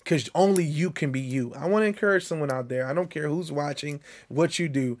it? Because only you can be you. I want to encourage someone out there. I don't care who's watching, what you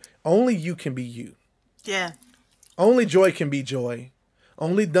do. Only you can be you. Yeah. Only Joy can be Joy.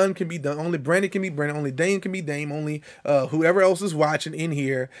 Only Dunn can be Dunn. Only Brandon can be Brandon. Only Dame can be Dame. Only whoever else is watching in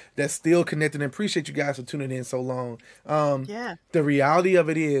here that's still connected. And appreciate you guys for tuning in so long. The reality of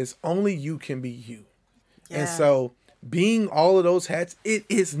it is, only you can be you. Yeah. And so being all of those hats, it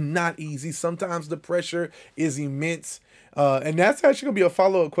is not easy. Sometimes the pressure is immense. And that's actually going to be a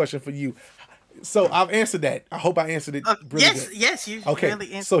follow-up question for you. So I've answered that. I hope I answered it really good. Yes, you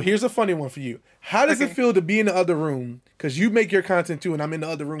really answered. So here's a funny one for you. How does it feel to be in the other room? Because you make your content too, and I'm in the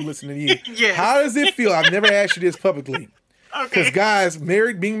other room listening to you. Yes. How does it feel? I've never asked you this publicly. Because guys,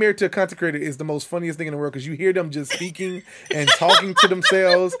 being married to a content creator is the most funniest thing in the world, because you hear them just speaking and talking to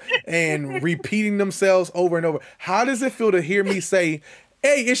themselves and repeating themselves over and over. How does it feel to hear me say,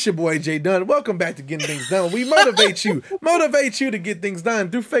 Hey, it's your boy Jay Dunn. Welcome back to Getting Things Done. We motivate you to get things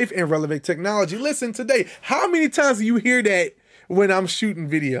done through faith and relevant technology. Listen, today, how many times do you hear that when I'm shooting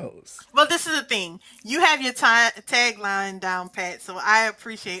videos? Well, this is the thing. You have your tagline down pat, so I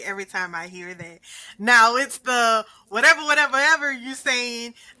appreciate every time I hear that. Now it's the whatever you're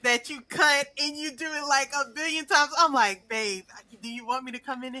saying that you cut and you do it like a billion times. I'm like, babe, do you want me to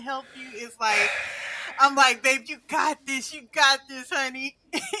come in and help you? It's like, I'm like, babe, you got this, honey.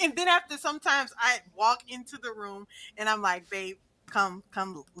 And then after sometimes I walk into the room and I'm like, babe, come,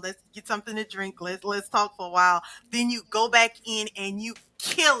 let's get something to drink. Let's talk for a while. Then you go back in and you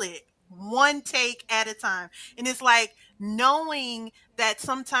kill it one take at a time. And it's like knowing that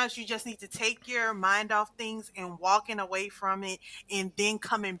sometimes you just need to take your mind off things and walking away from it and then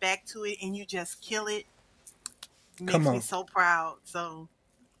coming back to it and you just kill it. Makes me so proud. So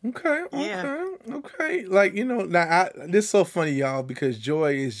Okay. Like, you know, now this is so funny, y'all, because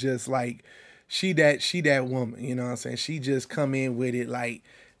Joy is just like she that woman, you know what I'm saying? She just come in with it like,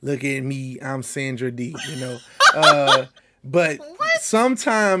 look at me, I'm Sandra D, you know. But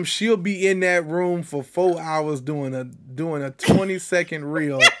sometimes she'll be in that room for 4 hours doing a 20-second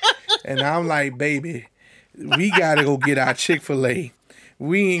reel, and I'm like, baby, we gotta go get our Chick-fil-A.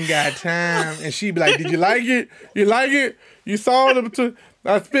 We ain't got time. And she be like, did you like it? You like it? You saw them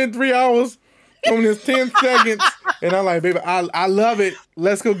I spent 3 hours on this 10 seconds. And I'm like, baby, I love it.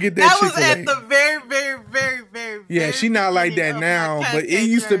 Let's go get that Chick-fil-A. That was at the very yeah, she not like that now, but it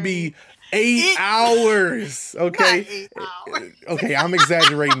used to be 8 hours. Okay. 8 hours. Okay, I'm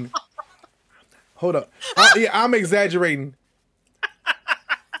exaggerating. Hold up. I'm exaggerating.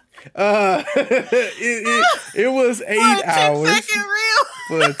 It was 8 hours. 10-second reel.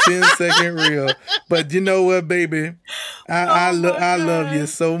 For a 10-second reel. But you know what, baby? I love you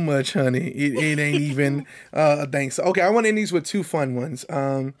so much, honey. It ain't even a thing. So, okay, I want to end these with two fun ones.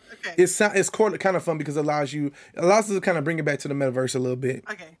 Okay. It's kind of fun because it allows us to kind of bring it back to the metaverse a little bit.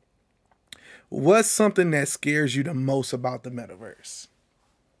 Okay. What's something that scares you the most about the metaverse?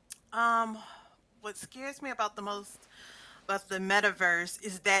 What scares me about the most about the metaverse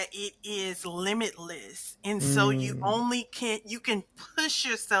is that it is limitless, and so you can push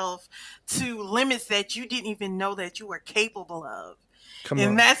yourself to limits that you didn't even know that you were capable of.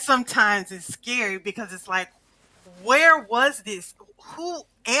 And that sometimes is scary because it's like, where was this? Who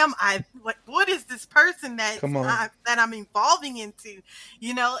am I? What is this person that I'm evolving into?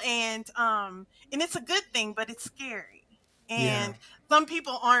 You know, and it's a good thing, but it's scary. And some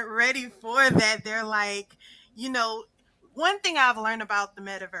people aren't ready for that. They're like, you know, one thing I've learned about the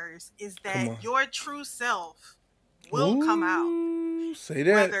metaverse is that your true self will come out. Say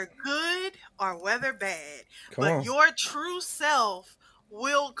that. Whether good or whether bad. But your true self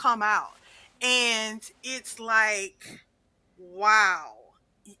will come out. And it's like, wow.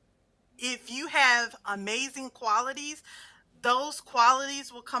 If you have amazing qualities, those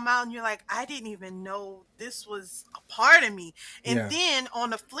qualities will come out and you're like, I didn't even know this was a part of me. And then on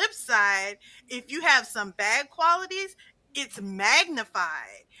the flip side, if you have some bad qualities, it's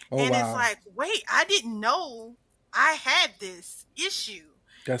magnified. It's like, wait, I didn't know I had this issue.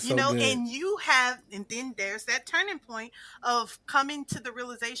 That's you know, good. And then there's that turning point of coming to the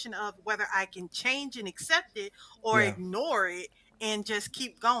realization of whether I can change and accept it or ignore it and just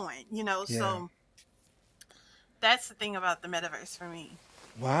keep going, you know. So that's the thing about the metaverse for me.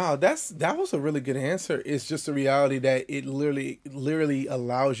 Wow, that was a really good answer. It's just a reality that it literally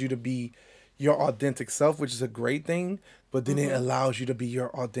allows you to be your authentic self, which is a great thing, but then it allows you to be your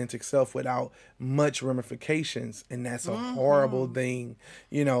authentic self without much ramifications, and that's a horrible thing,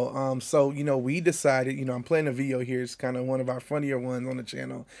 you know. So, you know, we decided, you know, I'm playing a video here. It's kind of one of our funnier ones on the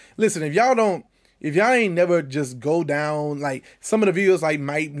channel. Listen, if y'all ain't never just go down, like some of the videos like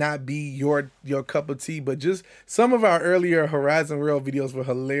might not be your cup of tea, but just some of our earlier Horizon World videos were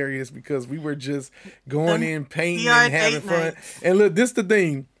hilarious because we were just going in, painting and having fun. And look, this the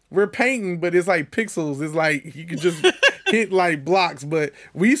thing. We're painting, but it's like pixels. It's like you can just hit like blocks, but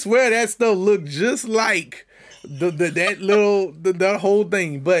we swear that stuff looked just like that whole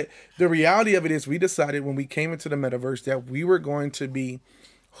thing. But the reality of it is we decided when we came into the metaverse that we were going to be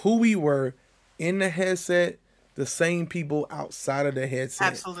who we were in the headset, the same people outside of the headset.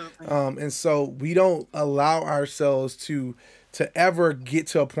 Absolutely. And so we don't allow ourselves to ever get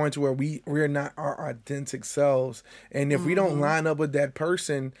to a point where we're not our authentic selves. And if we don't line up with that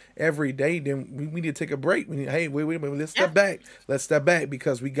person every day, then we need to take a break. We need, hey, wait a minute, let's step back. Let's step back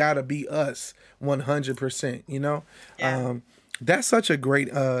because we gotta be us 100%, you know? Yeah. That's such a great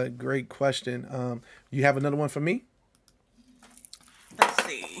question. You have another one for me? Let's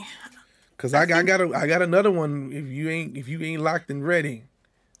see. Cause I got another one if you ain't locked and ready.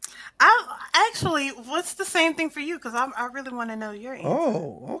 What's the same thing for you? Because I really want to know your answer.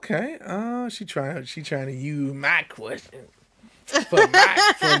 Oh, okay. She trying to use my question for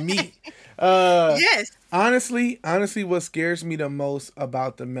me. Yes. Honestly, what scares me the most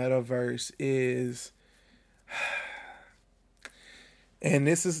about the metaverse is, and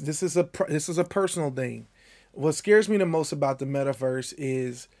this is a personal thing. What scares me the most about the metaverse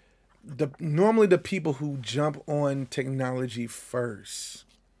is normally the people who jump on technology first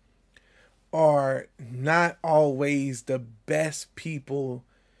are not always the best people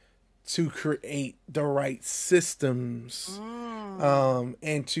to create the right systems,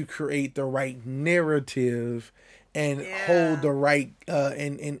 and to create the right narrative and hold the right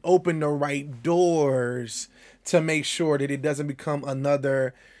and open the right doors to make sure that it doesn't become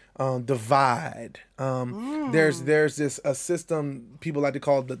another divide. There's this a system people like to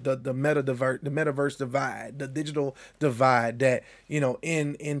call the metaverse divide, the digital divide, that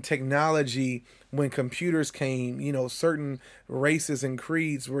in technology, when computers came, certain races and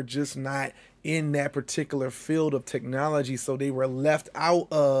creeds were just not in that particular field of technology, so they were left out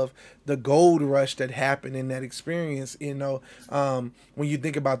of the gold rush that happened in that experience. When you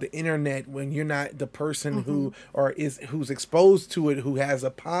think about the internet, when you're not the person who's exposed to it, who has a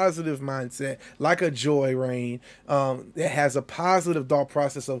positive mindset, like a Joy Rain, that has a positive thought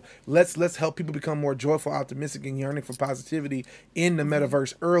process of let's help people become more joyful, optimistic, and yearning for positivity in the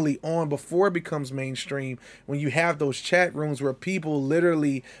metaverse early on, before it becomes mainstream. When you have those chat rooms where people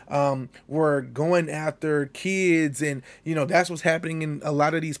literally were going after kids, and that's what's happening in a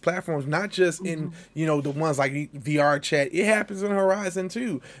lot of these platforms, not just in the ones like VR chat. It happens in Horizon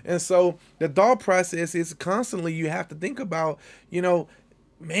too. And so the thought process is constantly, you have to think about,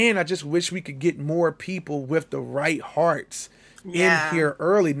 man, I just wish we could get more people with the right hearts in here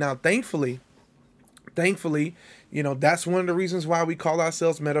early. Now, thankfully, that's one of the reasons why we call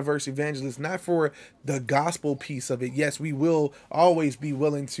ourselves metaverse evangelists, not for the gospel piece of it. Yes, we will always be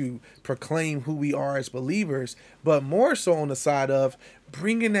willing to proclaim who we are as believers, but more so on the side of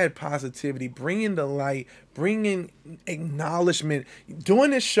bringing that positivity, bringing the light, bringing acknowledgement.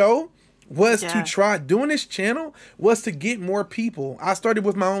 Doing this show was to try, doing this channel was to get more people. I started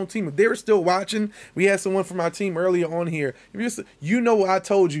with my own team. If they were still watching, we had someone from our team earlier on here. If what I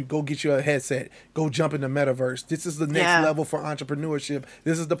told you, go get you a headset, go jump in the metaverse. This is the next level for entrepreneurship.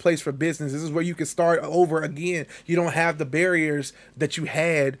 This is the place for business. This is where you can start over again. You don't have the barriers that you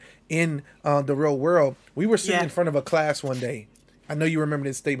had in the real world. We were sitting in front of a class one day. I know you remember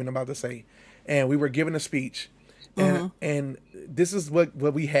this statement I'm about to say. And we were giving a speech. And this is what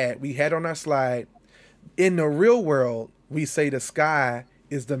we had. We had on our slide, in the real world, we say the sky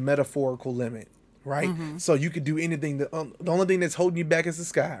is the metaphorical limit, right? So you could do anything. The only thing that's holding you back is the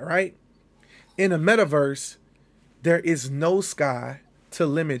sky, right? In a metaverse, there is no sky to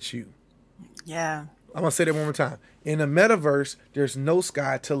limit you. Yeah. I'm going to say that one more time. In a metaverse, there's no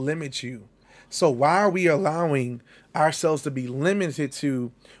sky to limit you. So why are we allowing ourselves to be limited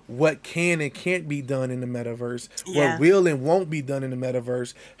to what can and can't be done in the metaverse, what will and won't be done in the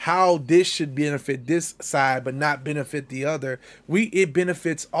metaverse, how this should benefit this side but not benefit the other? It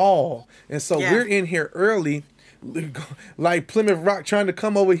benefits all. And so we're in here early, like Plymouth Rock trying to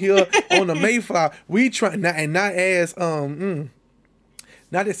come over here on the Mayflower. We try not as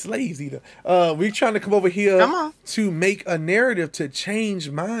not as slaves either. We're trying to come over here to make a narrative, to change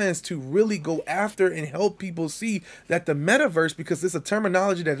minds, to really go after and help people see that the metaverse, because it's a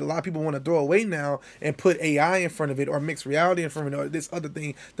terminology that a lot of people want to throw away now and put AI in front of it or mixed reality in front of it or this other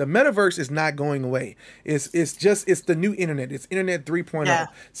thing. The metaverse is not going away. It's the new internet. It's internet 3.0. Yeah.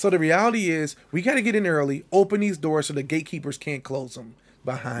 So the reality is we got to get in early, open these doors so the gatekeepers can't close them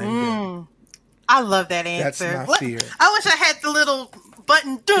behind them. I love that answer. That's my fear. I wish I had the little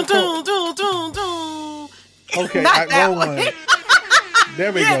button. Dun, dun, dun, dun, dun. Okay, not that one.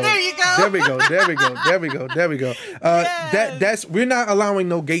 There we go. There you go. There we go. That's we're not allowing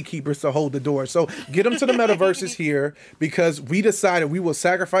no gatekeepers to hold the door. So get them to the metaverses here, because we decided we will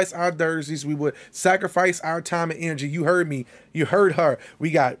sacrifice our Thursdays. We would sacrifice our time and energy. You heard me. You heard her.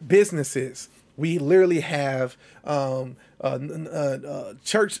 We got businesses. We literally have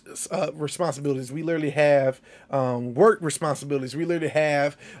church responsibilities. We literally have work responsibilities. We literally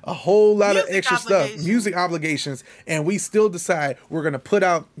have a whole lot of extra stuff, music obligations, and we still decide we're going to put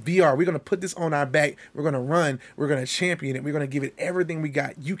out VR. We're going to put this on our back. We're going to run. We're going to champion it. We're going to give it everything we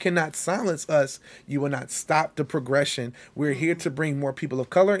got. You cannot silence us. You will not stop the progression. We're here to bring more people of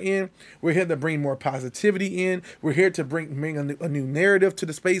color in. We're here to bring more positivity in. We're here to bring a new narrative to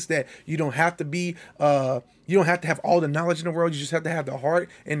the space, that you don't have to be You don't have to have all the knowledge in the world. You just have to have the heart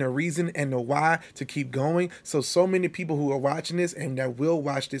and the reason and the why to keep going. So many people who are watching this and that will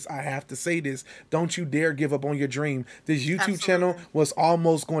watch this, I have to say this. Don't you dare give up on your dream. This YouTube channel was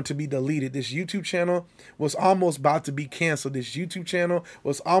almost going to be deleted. This YouTube channel was almost about to be canceled. This YouTube channel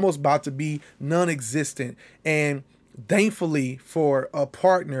was almost about to be non-existent. And thankfully for a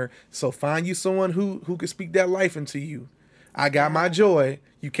partner, so find you someone who can speak that life into you. I got my joy.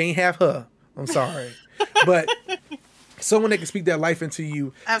 You can't have her. I'm sorry. But someone that can speak that life into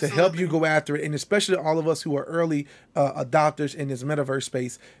you to help you go after it. And especially all of us who are early adopters in this metaverse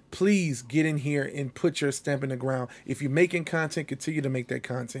space, please get in here and put your stamp in the ground. If you're making content, continue to make that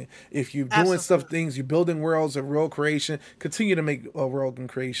content. If you're doing things, you're building worlds of world creation, continue to make world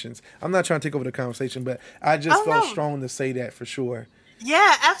creations. I'm not trying to take over the conversation, but I just felt strong to say that for sure.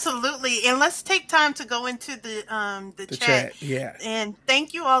 Yeah, absolutely. And let's take time to go into the chat. Yeah. And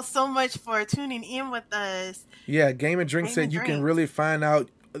thank you all so much for tuning in with us. Yeah, Game and Drink said you can really find out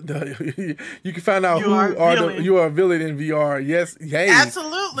you can find out you are a villain in VR. Yes, hey,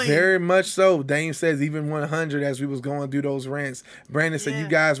 absolutely, very much so. Dame says even 100 as we was going through those rants. Brandon said you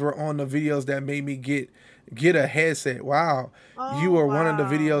guys were on the videos that made me get a headset. Wow. You were one of the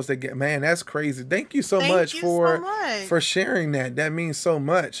videos that man, that's crazy. Thank you so much for sharing that. That means so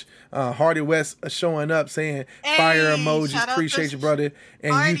much. Hardy West showing up saying fire emojis. Appreciate you, brother.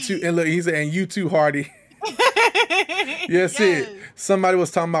 And Hardy. You too. And look, he's saying you too, Hardy. Yes. Somebody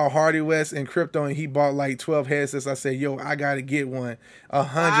was talking about Hardy West and crypto, and he bought like 12 headsets. I said, yo, I gotta get one.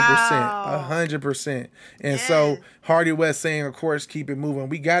 100%. And so Hardy West saying, of course, keep it moving.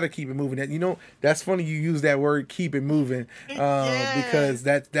 We gotta keep it moving. That that's funny you use that word, keep it moving, because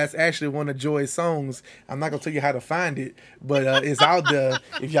that's actually one of Joy's songs. I'm not gonna tell you how to find it, but it's out there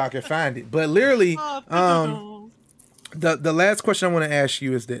if y'all can find it. But literally, the last question I want to ask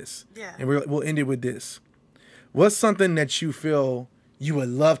you is this, and we'll end it with this. What's something that you feel you would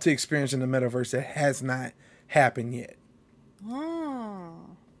love to experience in the metaverse that has not happened yet?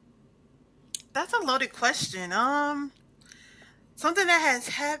 That's a loaded question. Something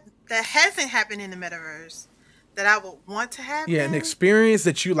that hasn't happened in the metaverse that I would want to happen. Yeah, an experience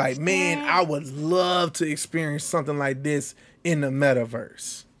that you like, man, I would love to experience something like this in the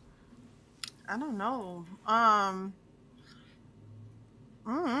metaverse. I don't know. I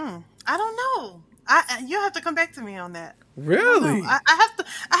don't know. You have to come back to me on that. Really? I have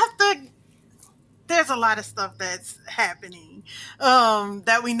to. There's a lot of stuff that's happening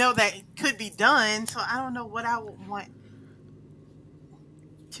that we know that could be done. So I don't know what I would want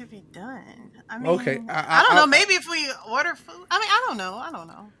to be done. I mean, okay. I don't know. Maybe if we order food. I mean, I don't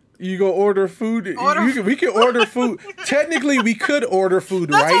know. You go order food. We can order food. Technically, we could order food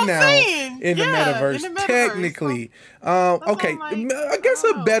right now in the metaverse. Technically, okay. I guess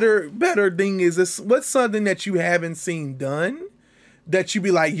a better thing is this: what's something that you haven't seen done that you be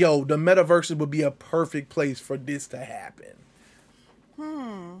like, yo, the metaverse would be a perfect place for this to happen?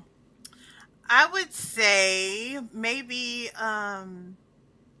 I would say maybe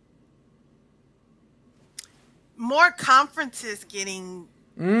more conferences getting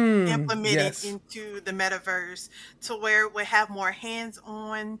implemented into the metaverse to where it would have more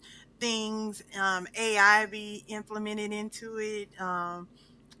hands-on things, AI be implemented into it.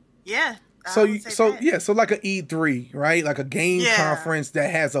 So like an E3, right? Like a game conference that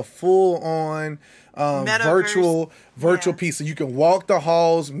has a full-on virtual piece, so you can walk the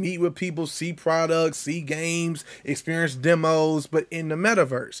halls, meet with people, see products, see games, experience demos, but in the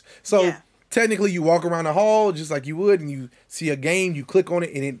metaverse. So technically, you walk around the hall just like you would, and you see a game, you click on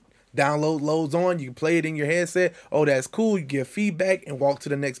it, and it loads on. You can play it in your headset. Oh, that's cool. You give feedback and walk to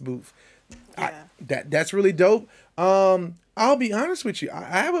the next booth. That's really dope. I'll be honest with you.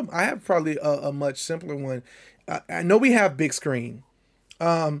 I have probably a much simpler one. I know we have big screen.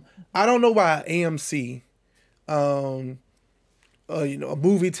 I don't know why AMC, a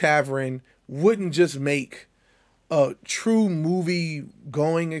movie tavern wouldn't just make a true movie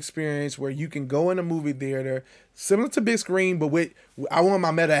going experience where you can go in a movie theater similar to big screen, but I want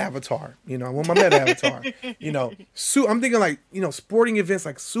my meta avatar. I want my meta avatar. I'm thinking like, sporting events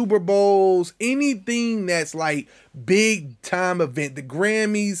like Super Bowls, anything that's like big time event, the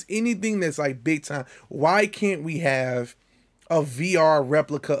Grammys, anything that's like big time. Why can't we have a VR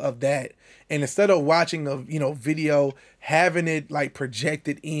replica of that? And instead of watching a video, having it like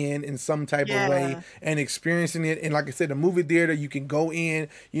projected in some type of way and experiencing it. And like I said, the movie theater, you can go in,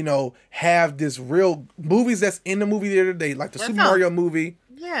 have this real movies that's in the movie theater today, like the Super Mario movie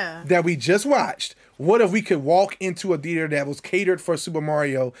that we just watched. What if we could walk into a theater that was catered for Super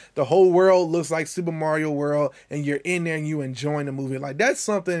Mario? The whole world looks like Super Mario World, and you're in there and you enjoying the movie. Like that's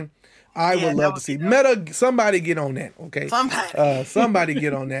something I would love to see Meta. Somebody get on that, okay? Somebody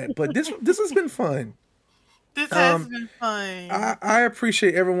get on that. But this has been fun. This has been fun. I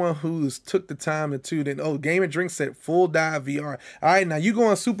appreciate everyone who's took the time to tune in. Oh, Game and Drink said Full Dive VR. All right, now you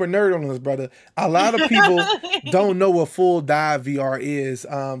going super nerd on us, brother. A lot of people don't know what Full Dive VR is.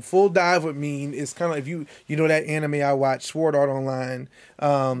 Full Dive would mean, it's kind of, if you know that anime I watched, Sword Art Online,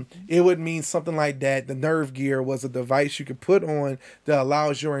 it would mean something like that. The Nerve Gear was a device you could put on that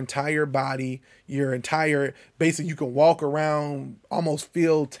allows your entire body, basically you can walk around, almost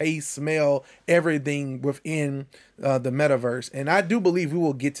feel, taste, smell, everything within the metaverse. And I do believe we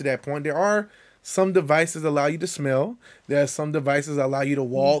will get to that point. There are some devices that allow you to smell. There are some devices that allow you to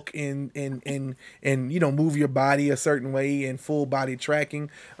walk and move your body a certain way, and full body tracking.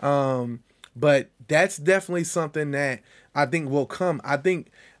 But that's definitely something that I think will come. I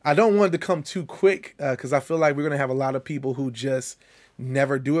don't want it to come too quick, because I feel like we're going to have a lot of people who just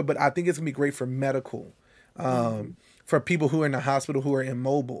never do it. But I think it's going to be great for medical. For people who are in the hospital, who are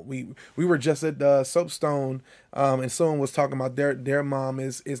immobile. We were just at the Soapstone, and someone was talking about their mom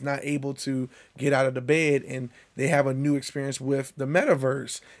is not able to get out of the bed, and they have a new experience with the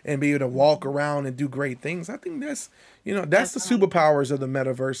metaverse and be able to walk around and do great things. I think that's the superpowers of the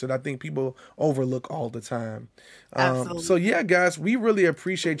metaverse that I think people overlook all the time. So yeah, guys, we really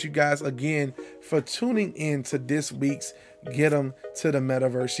appreciate you guys again for tuning in to this week's Get Them to the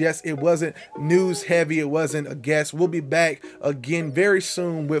Metaverse. Yes, it wasn't news heavy. It wasn't a guest. We'll be back again very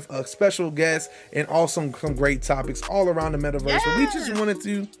soon with a special guest and also some great topics all around the metaverse. Yes. So we just wanted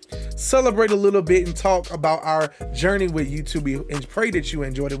to celebrate a little bit and talk about our journey with YouTube, and pray that you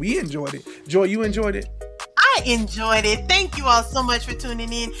enjoyed it. We enjoyed it. Joy, you enjoyed it? I enjoyed it. Thank you all so much for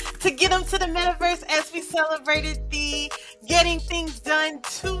tuning in to Get Them to the Metaverse as we celebrated the Getting Things Done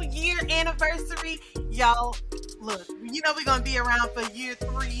 2-year anniversary. Y'all, look, we're going to be around for year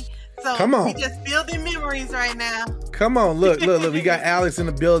 3. So come on. We just building memories right now. Come on, look. We got Alex in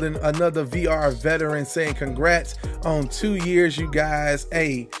the building, another VR veteran, saying congrats on 2 years, you guys.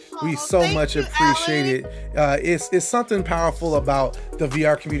 Hey, we so much appreciate it. It's something powerful about the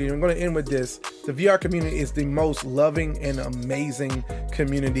VR community. I'm going to end with this. The VR community is the most loving and amazing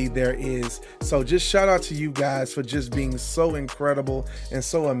community there is. So just shout out to you guys for just being so incredible and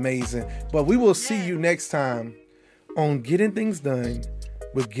so amazing. But we will see you next time on Getting Things Done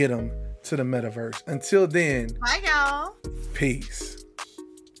with Get Them to the Metaverse. Until then, bye y'all. Peace.